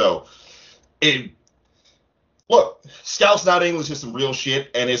cheering them? So look, Scouts Not English is some real shit,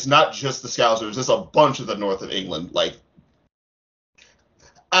 and it's not just the Scousers. It's a bunch of the north of England. Like,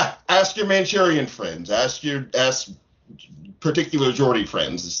 ask your Manchurian friends. Ask particular Geordie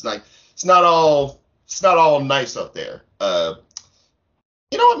friends. It's not all nice up there.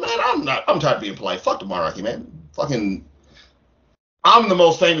 You know what, man? I'm tired of being polite. Fuck the monarchy, man. Fucking, I'm the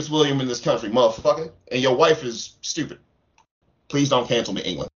most famous William in this country, motherfucker. And your wife is stupid. Please don't cancel me,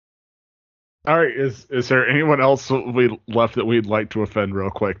 England. All right, is there anyone else we left that we'd like to offend real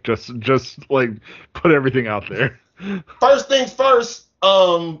quick? Just like put everything out there. First things first.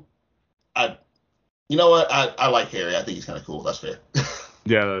 You know what? I like Harry. I think he's kind of cool. That's fair.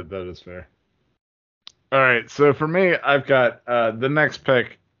 Yeah, that is fair. All right, so for me, I've got the next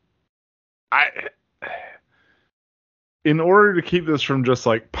pick. In order to keep this from just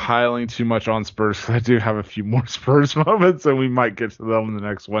like piling too much on Spurs, I do have a few more Spurs moments, and we might get to them in the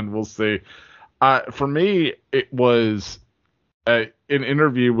next one. We'll see. For me, it was an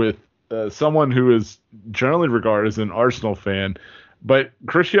interview with someone who is generally regarded as an Arsenal fan, but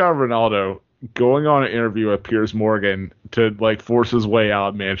Cristiano Ronaldo going on an interview with Piers Morgan to like force his way out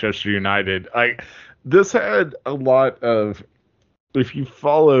of Manchester United. This had a lot of, if you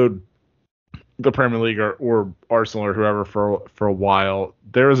followed the Premier League or Arsenal or whoever for a while,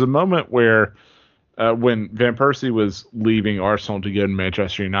 there was a moment where when Van Persie was leaving Arsenal to go to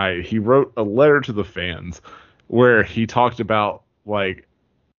Manchester United, he wrote a letter to the fans where he talked about like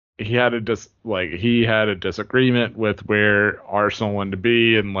he had a disagreement with where Arsenal wanted to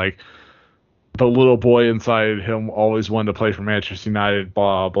be, and like the little boy inside him always wanted to play for Manchester United,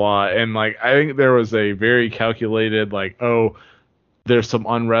 blah blah. And like I think there was a very calculated like, oh, there's some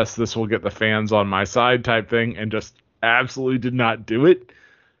unrest, this will get the fans on my side type thing, and just absolutely did not do it.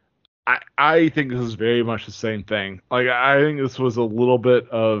 I think this is very much the same thing. Like, I think this was a little bit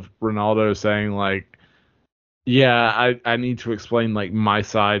of Ronaldo saying, like, yeah, I need to explain, like, my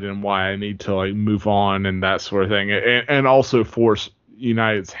side and why I need to, like, move on and that sort of thing. And also force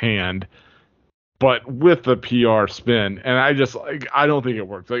United's hand, but with the PR spin. And I don't think it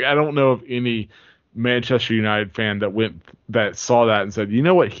works. Like, I don't know of any Manchester United fan that saw that and said, you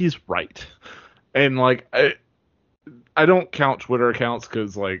know what, he's right. And, like, I don't count Twitter accounts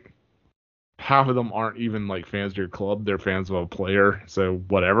because, like, half of them aren't even like fans of your club; they're fans of a player. So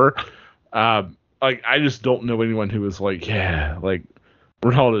whatever. Like I just don't know anyone who was like, yeah, like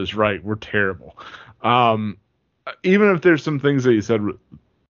Ronaldo's right. We're terrible. Even if there's some things that he said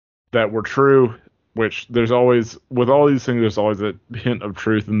that were true, which there's always with all these things, there's always a hint of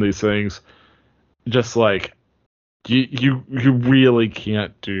truth in these things. Just like you really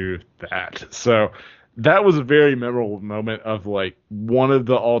can't do that. So that was a very memorable moment of like one of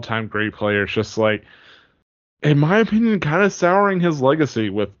the all-time great players just like, in my opinion, kind of souring his legacy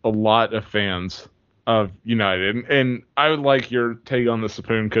with a lot of fans of United. And I would like your take on the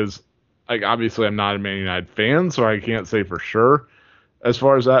Sapoon because like obviously I'm not a Man United fan, so I can't say for sure as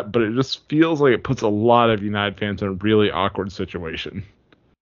far as that, but it just feels like it puts a lot of United fans in a really awkward situation.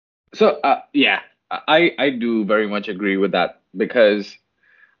 So yeah, I do very much agree with that because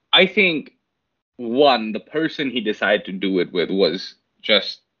I think one, the person he decided to do it with was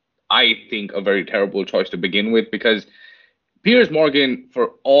just, I think, a very terrible choice to begin with because Piers Morgan,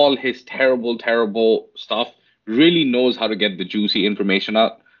 for all his terrible, terrible stuff, really knows how to get the juicy information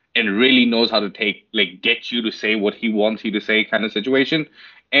out and really knows how to get you to say what he wants you to say kind of situation.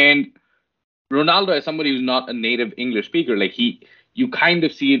 And Ronaldo, as somebody who's not a native English speaker, you kind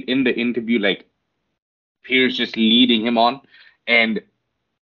of see it in the interview, like Piers just leading him on, and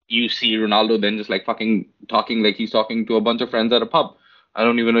you see Ronaldo then just like fucking talking like he's talking to a bunch of friends at a pub. I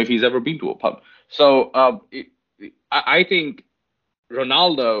don't even know if he's ever been to a pub. So I think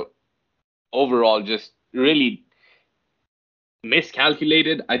Ronaldo overall just really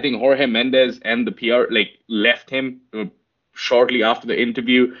miscalculated. I think Jorge Mendes and the PR like left him shortly after the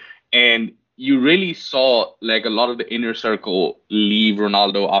interview, and you really saw like a lot of the inner circle leave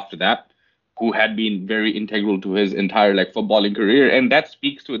Ronaldo after that, who had been very integral to his entire like footballing career, and that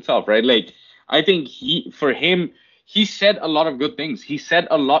speaks to itself, right? Like I think for him, he said a lot of good things. He said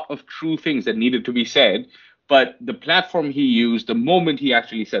a lot of true things that needed to be said. But the platform he used, the moment he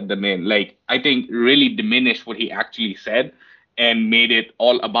actually said them in, like I think really diminished what he actually said and made it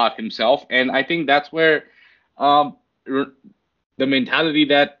all about himself. And I think that's where um, the mentality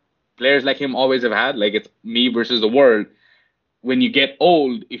that players like him always have had, like it's me versus the world. When you get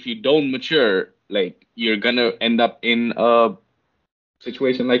old, if you don't mature, like you're gonna end up in a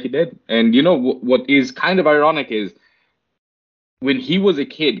situation like he did. And you know what is kind of ironic is when he was a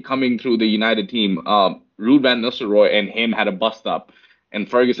kid coming through the United team, Ruud van Nistelrooy and him had a bust up, and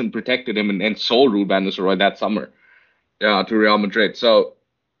Ferguson protected him and sold Ruud van Nistelrooy that summer to Real Madrid. So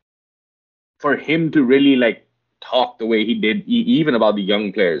for him to really like talk the way he did, even about the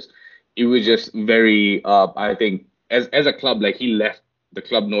young players, it was just very. I think as a club, like he left the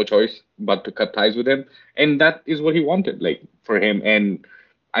club no choice but to cut ties with him, and that is what he wanted, like for him. And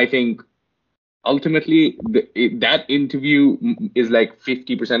I think ultimately that interview is like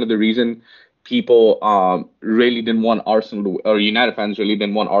 50% of the reason people really didn't want Arsenal to, or United fans really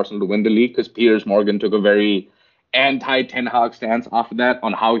didn't want Arsenal to win the league because Piers Morgan took a very anti Ten Hag stance after that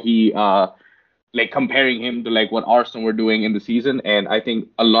on how he like comparing him to like what Arsenal were doing in the season, and I think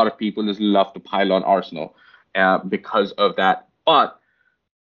a lot of people just love to pile on Arsenal because of that. But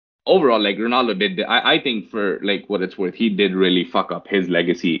overall, like Ronaldo did, I think for like what it's worth, he did really fuck up his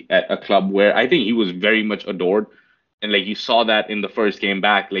legacy at a club where I think he was very much adored, and like you saw that in the first game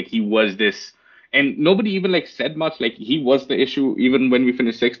back, like he was this, and nobody even like said much, like he was the issue even when we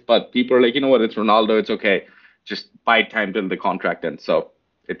finished sixth, but people are like, you know what, it's Ronaldo, it's okay, just bide time till the contract ends. So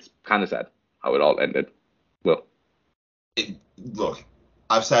it's kind of sad how it all ended. Well, Look,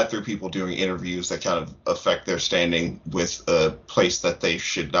 I've sat through people doing interviews that kind of affect their standing with a place that they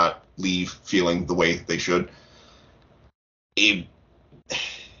should not leave feeling the way they should. It,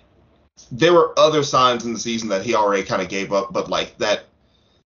 there were other signs in the season that he already kind of gave up, but like that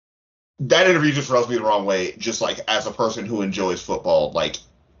interview just rubs me the wrong way, just like as a person who enjoys football. Like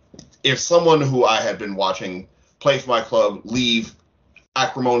if someone who I had been watching play for my club leave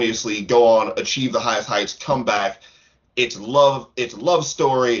acrimoniously, go on, achieve the highest heights, come back, it's love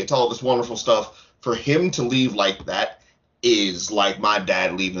story, it's all this wonderful stuff. For him to leave like that is like my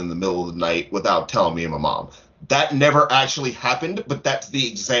dad leaving in the middle of the night without telling me and my mom. That never actually happened, but that's the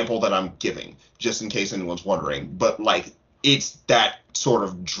example that I'm giving, just in case anyone's wondering. But like, it's that sort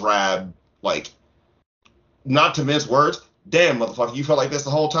of drab, like, not to mince words. Damn, motherfucker, you felt like this the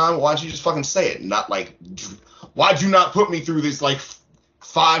whole time? Why'd you just fucking say it? Not like, why'd you not put me through this like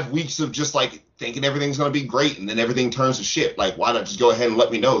 5 weeks of just like thinking everything's gonna be great and then everything turns to shit? Like, why not just go ahead and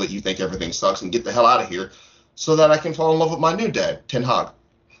let me know that you think everything sucks and get the hell out of here so that I can fall in love with my new dad, Ten Hag.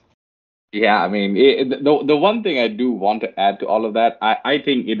 yeah, I mean, the one thing I do want to add to all of that, I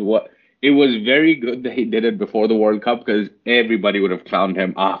think it was very good that he did it before the World Cup because everybody would have clowned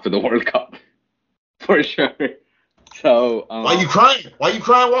him after the World Cup for sure. So Why you crying? Why you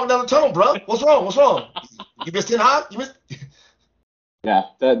crying walking down the tunnel, bro? What's wrong? What's wrong? You missed Ten Hag? You missed. yeah,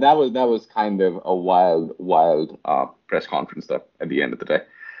 that was kind of a wild press conference stuff at the end of the day.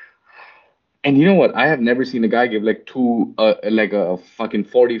 And you know what? I have never seen a guy give like like a fucking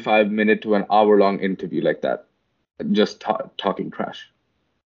 45 minute to an hour long interview like that, just talking trash.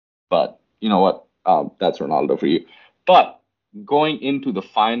 But you know what? That's Ronaldo for you. But going into the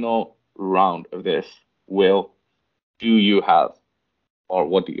final round of this, Will, do you have, or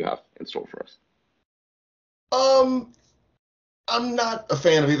what do you have in store for us? Um, I'm not a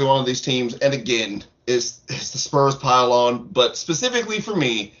fan of either one of these teams, and again, it's the Spurs pile on, but specifically for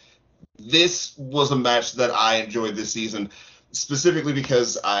me, this was a match that I enjoyed this season, specifically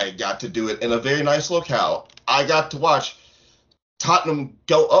because I got to do it in a very nice locale. I got to watch Tottenham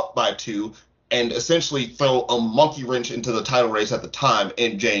go up by 2 and essentially throw a monkey wrench into the title race at the time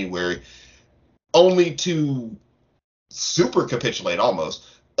in January, only to super capitulate almost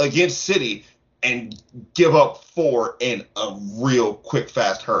against City and give up 4 in a real quick,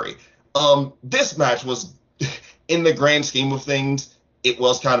 fast hurry. This match was, in the grand scheme of things, it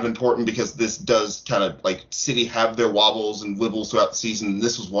was kind of important because this does kind of like City have their wobbles and wibbles throughout the season, and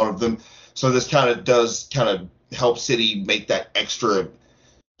this was one of them. So this kind of does kind of help City make that extra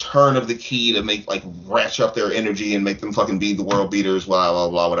turn of the key to make like ratchet up their energy and make them fucking be the world beaters, blah blah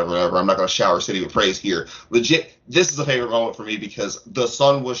blah, whatever. I'm not gonna shower City with praise here. Legit, this is a favorite moment for me because the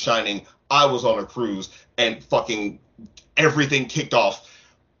sun was shining, I was on a cruise, and fucking everything kicked off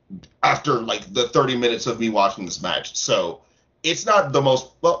after like the 30 minutes of me watching this match. So it's not the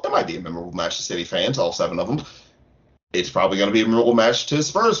most, well, it might be a memorable match to City fans, all 7 of them. It's probably going to be a memorable match to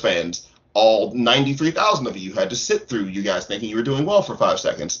Spurs fans. All 93,000 of you had to sit through you guys thinking you were doing well for 5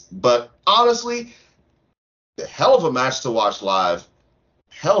 seconds. But honestly, the hell of a match to watch live.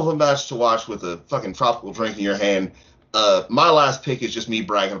 Hell of a match to watch with a fucking tropical drink in your hand. My last pick is just me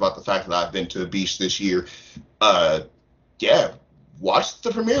bragging about the fact that I've been to a beach this year. Yeah, watch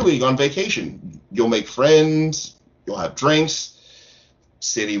the Premier League on vacation. You'll make friends. You'll have drinks.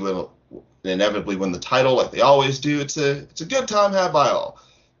 City will inevitably win the title like they always do. It's a good time had by all.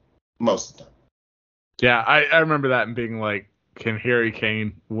 Most of the time. Yeah, I remember that and being like, can Harry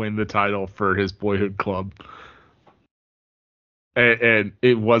Kane win the title for his boyhood club? And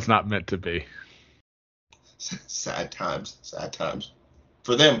it was not meant to be. Sad times.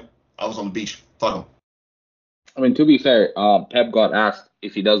 For them, I was on the beach. Fuck them. I mean, to be fair, Pep got asked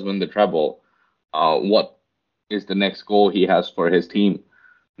if he does win the treble, what is the next goal he has for his team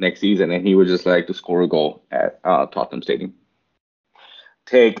next season, and he would just like to score a goal at Tottenham Stadium.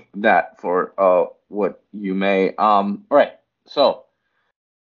 Take that for what you may. All right, so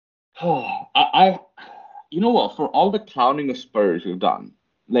I you know what? For all the clowning of Spurs we've done,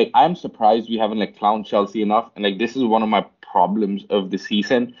 like I'm surprised we haven't like clowned Chelsea enough, and like this is one of my problems of the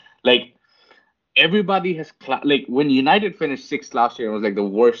season. Like everybody has like when United finished 6th last year, it was like the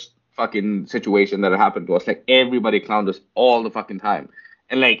worst fucking situation that had happened to us. Like everybody clowned us all the fucking time,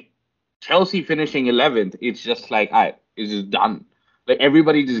 and like Chelsea finishing 11th, it's just like it's just done. Like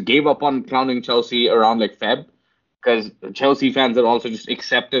everybody just gave up on clowning Chelsea around like Feb, because Chelsea fans had also just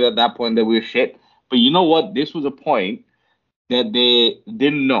accepted at that point that we were shit. But you know what? This was a point that they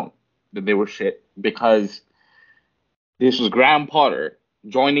didn't know that they were shit, because this was Graham Potter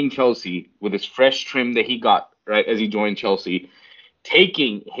joining Chelsea with his fresh trim that he got right as he joined Chelsea,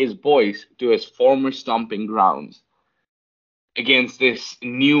 taking his boys to his former stomping grounds against this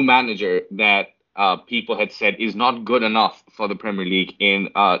new manager that people had said is not good enough for the Premier League in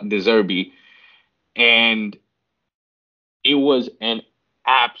De Zerbi. And it was an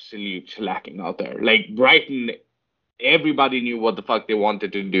absolute shellacking out there. Like Brighton, everybody knew what the fuck they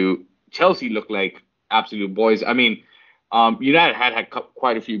wanted to do. Chelsea looked like absolute boys. I mean, United had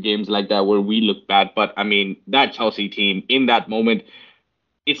quite a few games like that where we looked bad, but I mean, that Chelsea team in that moment,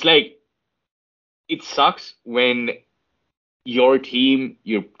 it's like, it sucks when your team,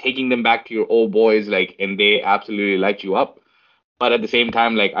 you're taking them back to your old boys, like, and they absolutely light you up. But at the same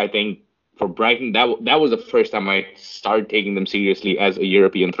time, like, I think for Brighton, that was the first time I started taking them seriously as a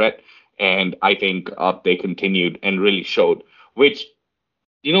European threat. And I think they continued and really showed, which,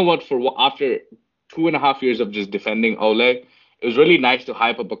 you know what, after 2.5 years of just defending Ole, it was really nice to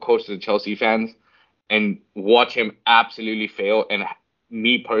hype up a coach to the Chelsea fans and watch him absolutely fail. And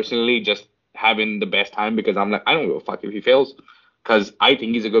me personally just having the best time, because I'm like, I don't give a fuck if he fails, because I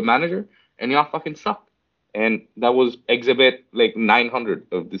think he's a good manager and y'all fucking suck. And that was exhibit like 900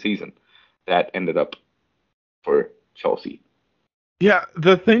 of the season that ended up for Chelsea. Yeah,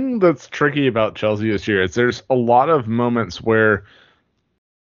 the thing that's tricky about Chelsea this year is there's a lot of moments where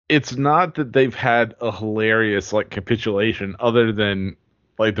it's not that they've had a hilarious like capitulation, other than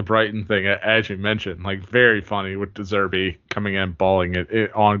like the Brighton thing, as you mentioned, like very funny with De Zerbi coming in, balling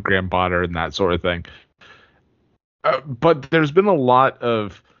it on Graham Potter and that sort of thing. But there's been a lot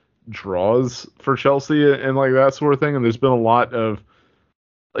of draws for Chelsea and like that sort of thing, and there's been a lot of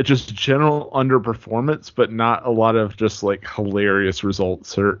just general underperformance, but not a lot of just like hilarious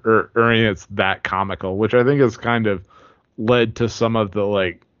results or anything that's that comical, which I think has kind of led to some of the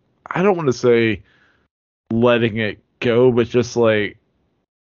like, I don't want to say letting it go, but just like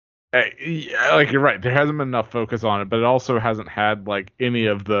you're right, there hasn't been enough focus on it, but it also hasn't had like any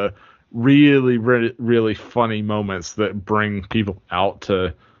of the really, really, really funny moments that bring people out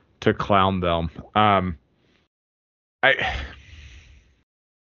to clown them.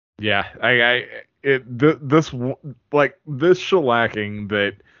 This shellacking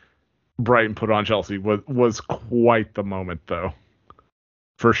that Brighton put on Chelsea was quite the moment, though,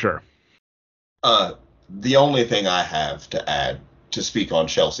 for sure. The only thing I have to add to speak on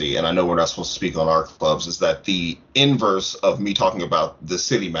Chelsea, and I know we're not supposed to speak on our clubs, is that the inverse of me talking about the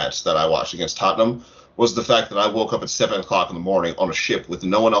City match that I watched against Tottenham was the fact that I woke up at 7 o'clock in the morning on a ship with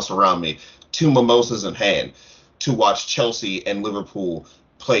no one else around me, 2 mimosas in hand, to watch Chelsea and Liverpool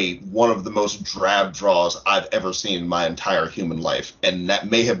play one of the most drab draws I've ever seen in my entire human life. And that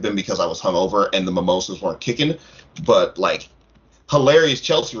may have been because I was hungover and the mimosas weren't kicking, but like hilarious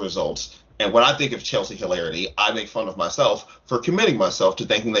Chelsea results And when I think of Chelsea hilarity, I make fun of myself for committing myself to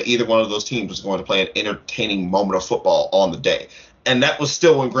thinking that either one of those teams was going to play an entertaining moment of football on the day. And that was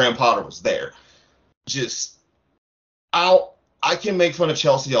still when Graham Potter was there. Just, I can make fun of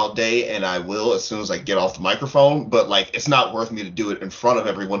Chelsea all day, and I will as soon as I get off the microphone, but, like, it's not worth me to do it in front of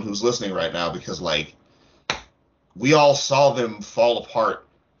everyone who's listening right now because, like, we all saw them fall apart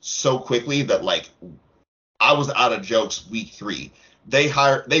so quickly that, like, I was out of jokes week 3. They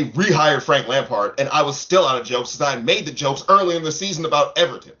rehired Frank Lampard, and I was still out of jokes because I made the jokes early in the season about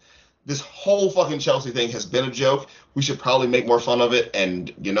Everton. This whole fucking Chelsea thing has been a joke. We should probably make more fun of it,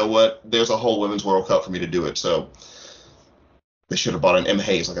 and you know what? There's a whole Women's World Cup for me to do it, so they should have bought an M.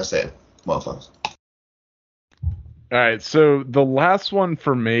 Hayes, like I said. Motherfuckers. All right, so the last one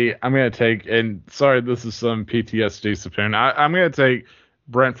for me, I'm going to take, and sorry, this is some PTSD, Sapoon. I'm going to take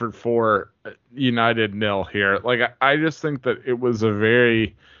Brentford 4, United 0 here. Like, I just think that it was a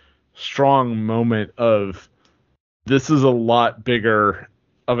very strong moment of this is a lot bigger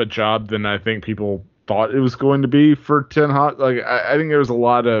of a job than I think people thought it was going to be for Ten Hag. Like, I think there was a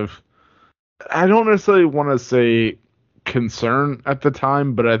lot of, I don't necessarily want to say concern at the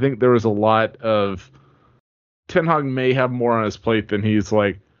time, but I think there was a lot of Ten Hag may have more on his plate than he's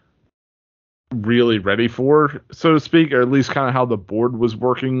like really ready for, so to speak, or at least kind of how the board was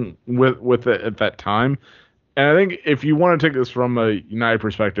working with it at that time. And I think if you want to take this from a United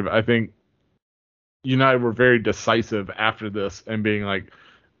perspective, I think United were very decisive after this and being like,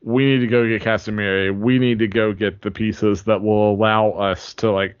 we need to go get Casemiro. We need to go get the pieces that will allow us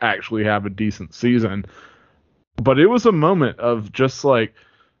to like actually have a decent season. But it was a moment of just like,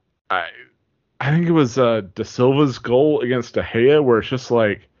 I think it was De Silva's goal against De Gea where it's just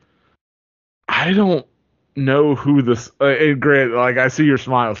like, I don't know who this. And great, like I see your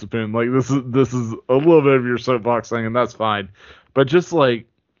smile, Sapoon. Like this is a little bit of your soapbox thing, and that's fine. But just like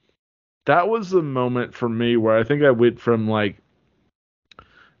that was a moment for me where I think I went from like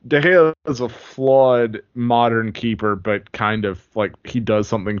De Gea is a flawed modern keeper, but kind of like he does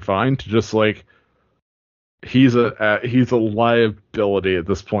something fine to just like he's a liability at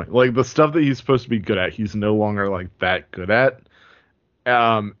this point. Like the stuff that he's supposed to be good at, he's no longer like that good at.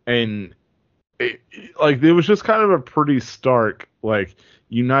 And it was just kind of a pretty stark like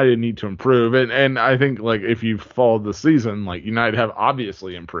United need to improve, and I think like if you followed the season, like United have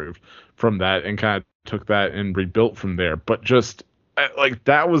obviously improved from that and kind of took that and rebuilt from there. But just like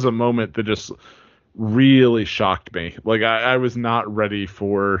that was a moment that just really shocked me. Like I was not ready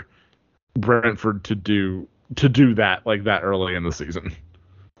for Brentford to do that like that early in the season.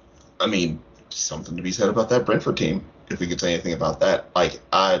 I mean, something to be said about that Brentford team, if we could say anything about that. Like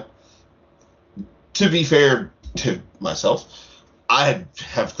to be fair to myself, I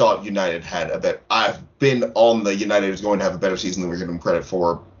have thought United had a better. I've been on the United is going to have a better season than we're giving them credit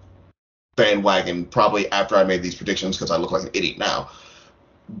for bandwagon probably after I made these predictions because I look like an idiot now.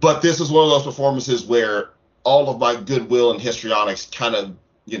 But this was one of those performances where all of my goodwill and histrionics kind of,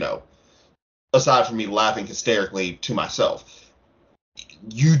 aside from me laughing hysterically to myself,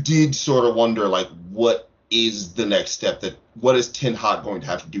 you did sort of wonder, like, what is the next step? What is Ten Hag going to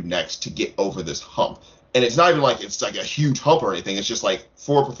have to do next to get over this hump? And it's not even like it's like a huge hump or anything. It's just like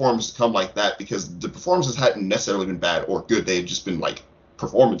for performances to come like that because the performances hadn't necessarily been bad or good. They had just been like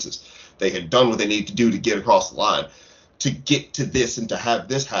performances. They had done what they needed to do to get across the line. To get to this and to have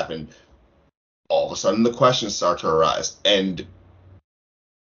this happen, all of a sudden the questions start to arise. And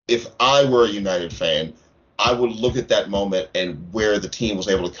if I were a United fan, I would look at that moment and where the team was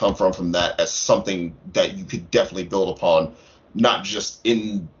able to come from that as something that you could definitely build upon, not just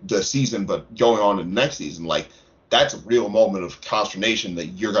in the season, but going on to the next season. Like, that's a real moment of consternation that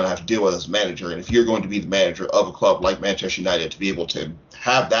you're going to have to deal with as a manager. And if you're going to be the manager of a club like Manchester United, to be able to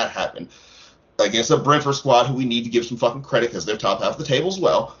have that happen against a Brentford squad who we need to give some fucking credit because they're top half of the table as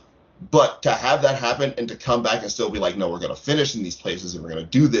well. But to have that happen and to come back and still be like, no, we're going to finish in these places and we're going to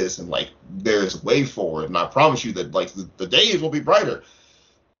do this and like there's a way forward. And I promise you that like the days will be brighter.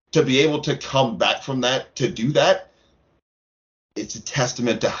 To be able to come back from that, to do that, it's a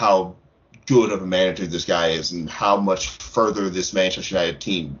testament to how good of a manager this guy is and how much further this Manchester United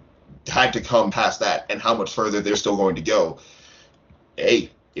team had to come past that and how much further they're still going to go.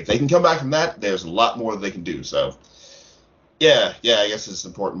 Hey, if they can come back from that, there's a lot more that they can do. So, yeah, I guess it's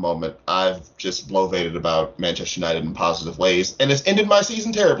an important moment. I've just bloviated about Manchester United in positive ways, and it's ended my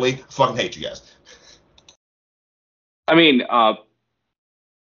season terribly. I fucking hate you guys. I mean,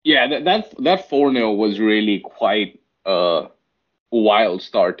 yeah, that 4-0 was really quite a wild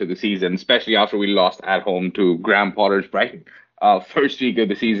start to the season, especially after we lost at home to Graham Potter's Brighton, first week of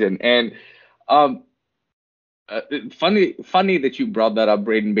the season. And funny that you brought that up,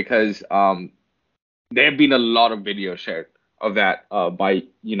 Braden, because there have been a lot of videos shared of that by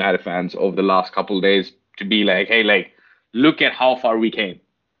United fans over the last couple of days to be like, hey, like, look at how far we came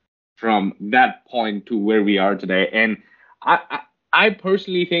from that point to where we are today. And I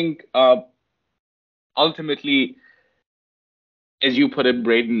personally think ultimately, as you put it,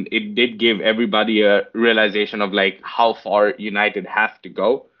 Braden, it did give everybody a realization of like how far United have to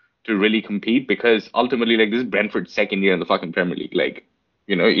go to really compete because ultimately, like, this is Brentford's second year in the fucking Premier League. Like,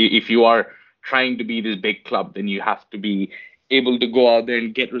 if you are trying to be this big club, then you have to be able to go out there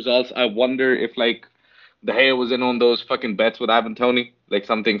and get results. I wonder if like De Gea was in on those fucking bets with Ivan Toney, like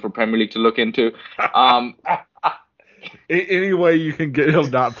something for Premier League to look into. Any way you can get him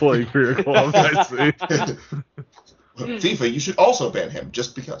not playing for your club, I see. FIFA, you should also ban him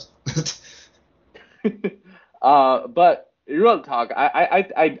just because. But real talk,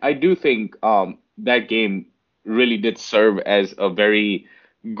 I do think that game really did serve as a very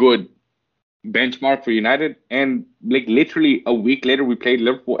good benchmark for United. And like literally a week later, we played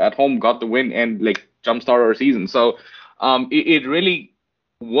Liverpool at home, got the win, and like jumpstarted our season. So it really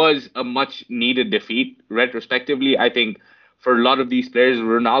was a much needed defeat. Retrospectively, I think for a lot of these players,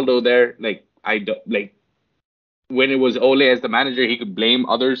 Ronaldo there, like I don't like when it was Ole as the manager, he could blame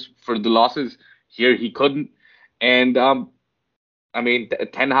others for the losses. Here he couldn't. And I mean,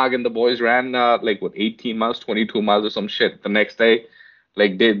 Ten Hag and the boys ran like what 18 miles, 22 miles or some shit the next day.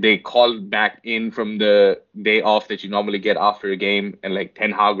 Like they called back in from the day off that you normally get after a game, and like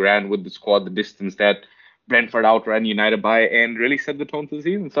Ten Hag ran with the squad the distance that Brentford outran United by, and really set the tone for the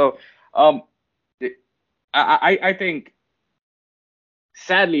season. So, um, I think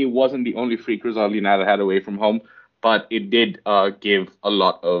sadly it wasn't the only freak result United had away from home, but it did give a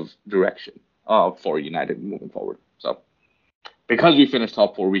lot of direction for United moving forward. So because we finished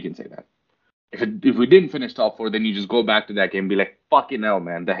top four, we can say that. If we didn't finish top four, then you just go back to that game and be like, fucking hell,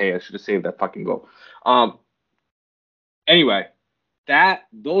 man, De Gea should have saved that fucking goal. Anyway,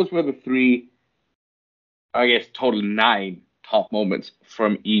 those were the three, I guess, total 9 top moments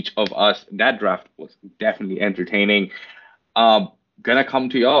from each of us. That draft was definitely entertaining. Gonna come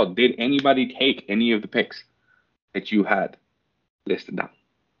to y'all. Did anybody take any of the picks that you had listed down?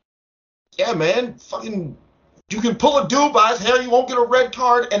 Yeah, man. Fucking, you can pull a dude by his hair, you won't get a red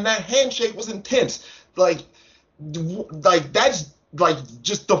card, and that handshake was intense. Like that's like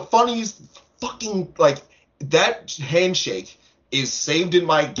just the funniest fucking like that handshake is saved in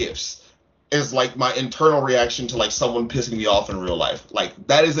my gifts as like my internal reaction to like someone pissing me off in real life. Like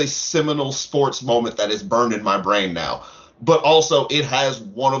that is a seminal sports moment that is burned in my brain now. But also it has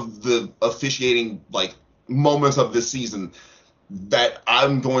one of the officiating like moments of this season that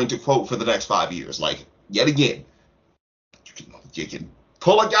I'm going to quote for the next 5 years. Like yet again, you can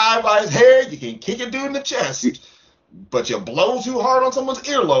pull a guy by his hair, you can kick a dude in the chest, but you blow too hard on someone's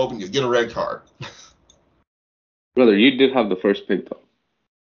earlobe and you get a red card. Brother, you did have the first pick though.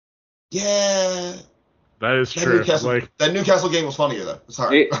 Yeah. That is true. That Newcastle game was funnier though.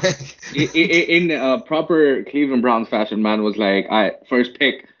 Sorry. In proper Cleveland Browns fashion, man was like, "All right, first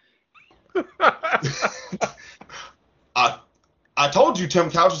pick." I told you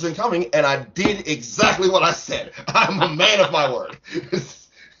Tim Couch was incoming, and I did exactly what I said. I'm a man of my word.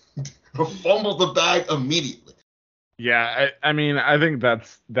 Fumbled the bag immediately. Yeah, I mean, I think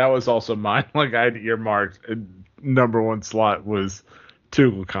that was also mine. Like I had earmarked number 1 slot was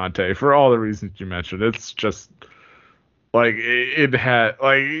Tuchel Conte for all the reasons you mentioned. It's just like it had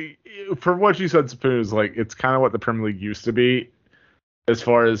like for what you said, Sapoon, is like it's kind of what the Premier League used to be as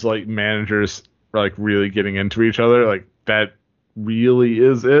far as like managers like really getting into each other. Like that really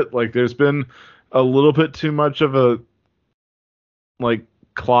is it. Like there's been a little bit too much of a like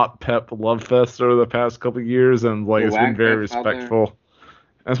Klopp Pep love fest over the past couple of years, and like it's been very respectful.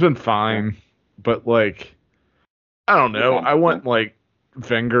 And it's been fine, but like I don't know. I want like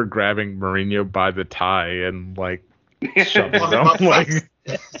Wenger grabbing Mourinho by the tie and like shoving him. Like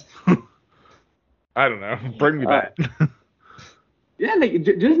I don't know. Bring me that. Yeah, like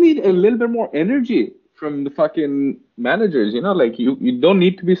just need a little bit more energy from the fucking managers. Like you don't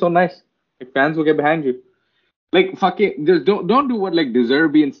need to be so nice. Like fans will get behind you. Like fucking just don't do what like De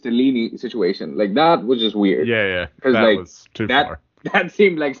Zerbi and Stellini situation. Like that was just weird. Yeah. Because that like was too far. That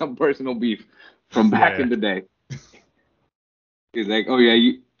seemed like some personal beef from back in the day. He's like, oh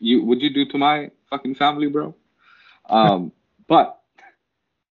yeah, you would you do to my fucking family, bro? But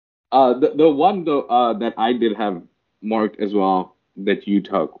the one though that I did have marked as well that you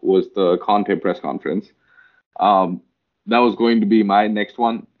took was the Conte press conference. That was going to be my next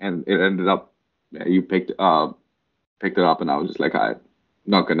one, and it ended up you picked it up, and I was just like, I'm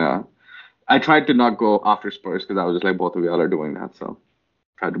not gonna. I tried to not go after Spurs because I was just like, both of y'all are doing that, so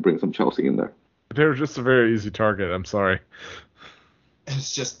tried to bring some Chelsea in there. They were just a very easy target. I'm sorry.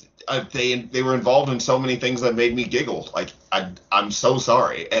 It's just they were involved in so many things that made me giggle. Like I'm so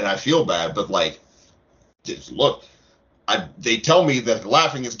sorry, and I feel bad, but like, look, they tell me that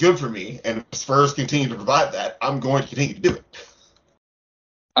laughing is good for me, and if Spurs continue to provide that, I'm going to continue to do it.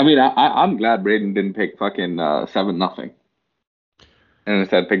 I mean, I'm glad Braden didn't pick fucking 7-0, and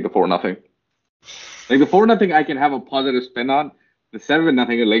instead pick the 4-0. Like the 4-0, I can have a positive spin on. The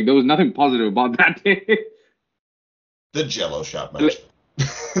 7-0, like there was nothing positive about that day. The Jello shot match.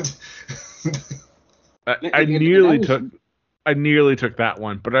 I nearly took that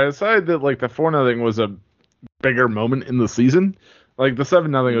one, but I decided that like the 4-0 was a bigger moment in the season. Like the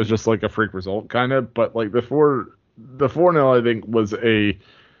 7-0 was just like a freak result kind of, but like the 4-0 I think was a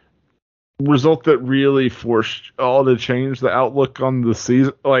result that really forced all to change the outlook on the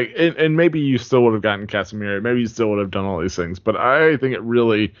season. Like and maybe you still would have gotten Casemiro, maybe you still would have done all these things, but I think it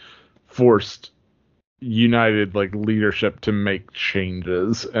really forced United like leadership to make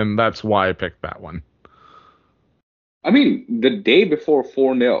changes, and that's why I picked that one. I mean, the day before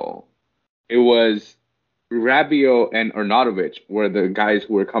 4-0, it was Rabiot and Arnautovic were the guys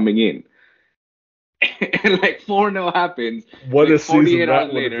who were coming in. And like 4-0 happens. What like a season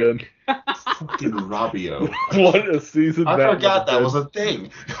that would have been. Fucking Rabiot. What a season I that forgot that been. was a thing.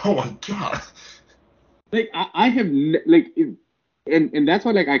 Oh my god. Like I have like and that's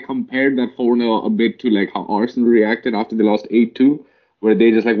why like I compared that 4-0 a bit to like how Arsenal reacted after they lost 8-2, where they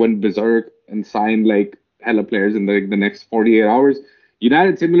just like went berserk and signed like hella players in the next 48 hours.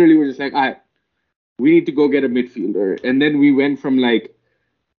 United similarly were just like, we need to go get a midfielder. And then we went from like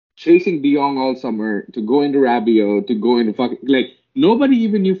chasing De Jong all summer to go into Rabiot to go into fucking like nobody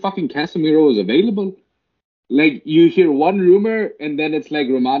even knew fucking Casemiro was available. Like you hear one rumor and then it's like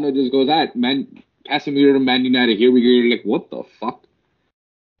Romano just goes, man, Casemiro to Man United, here we go. You're like, what the fuck?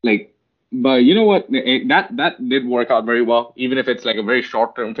 Like, but you know what? That did work out very well, even if it's like a very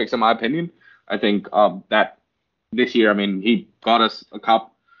short term fix, in my opinion. I think that this year, I mean, he got us a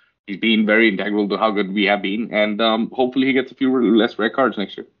cup. He's been very integral to how good we have been, and hopefully he gets a few less red cards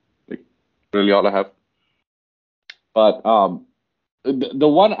next year. Like, really all I have. But the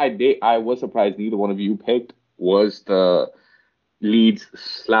one I was surprised neither one of you picked was the Leeds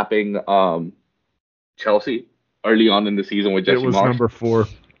slapping Chelsea early on in the season with Jesse It was Marsch. number 4.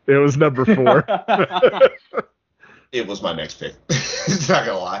 It was number 4. It was my next pick. Not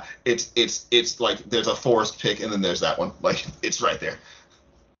gonna lie. It's like there's a forced pick and then there's that one. Like it's right there.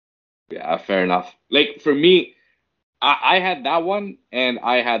 Yeah, fair enough. Like for me, I had that one and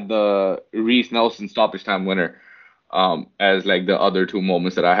I had the Reece Nelson stoppage time winner as like the other two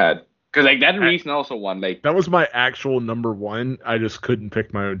moments that I had. Because like that Reece Nelson one, like that was my actual number 1. I just couldn't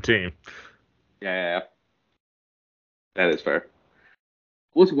pick my own team. Yeah. That is fair.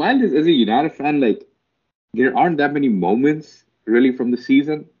 What's wild is as a United fan, like there aren't that many moments really from the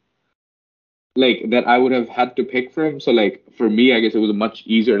season like that I would have had to pick from. So like for me, I guess it was much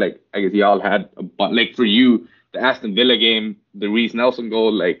easier. Like I guess y'all had like for you, the Aston Villa game, the Reece Nelson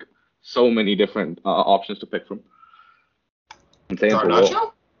goal, like so many different options to pick from. I'm saying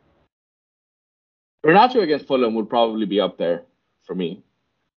Garnacho? Garnacho against Fulham would probably be up there for me.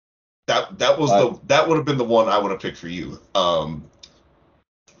 That would have been the one I would have picked for you.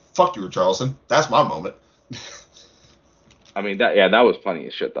 Fuck you, Richarlison. That's my moment. I mean that was funny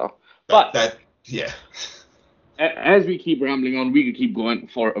as shit though. But yeah. As we keep rambling on, we could keep going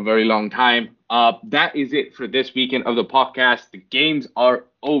for a very long time. That is it for this weekend of the podcast. The games are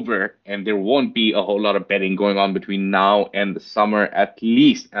over, and there won't be a whole lot of betting going on between now and the summer, at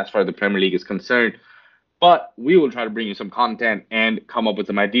least as far as the Premier League is concerned. But we will try to bring you some content and come up with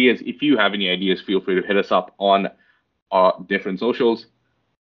some ideas. If you have any ideas, feel free to hit us up on our different socials.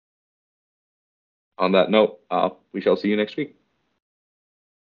 On that note, we shall see you next week.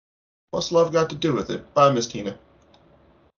 What's love got to do with it? Bye, Miss Tina.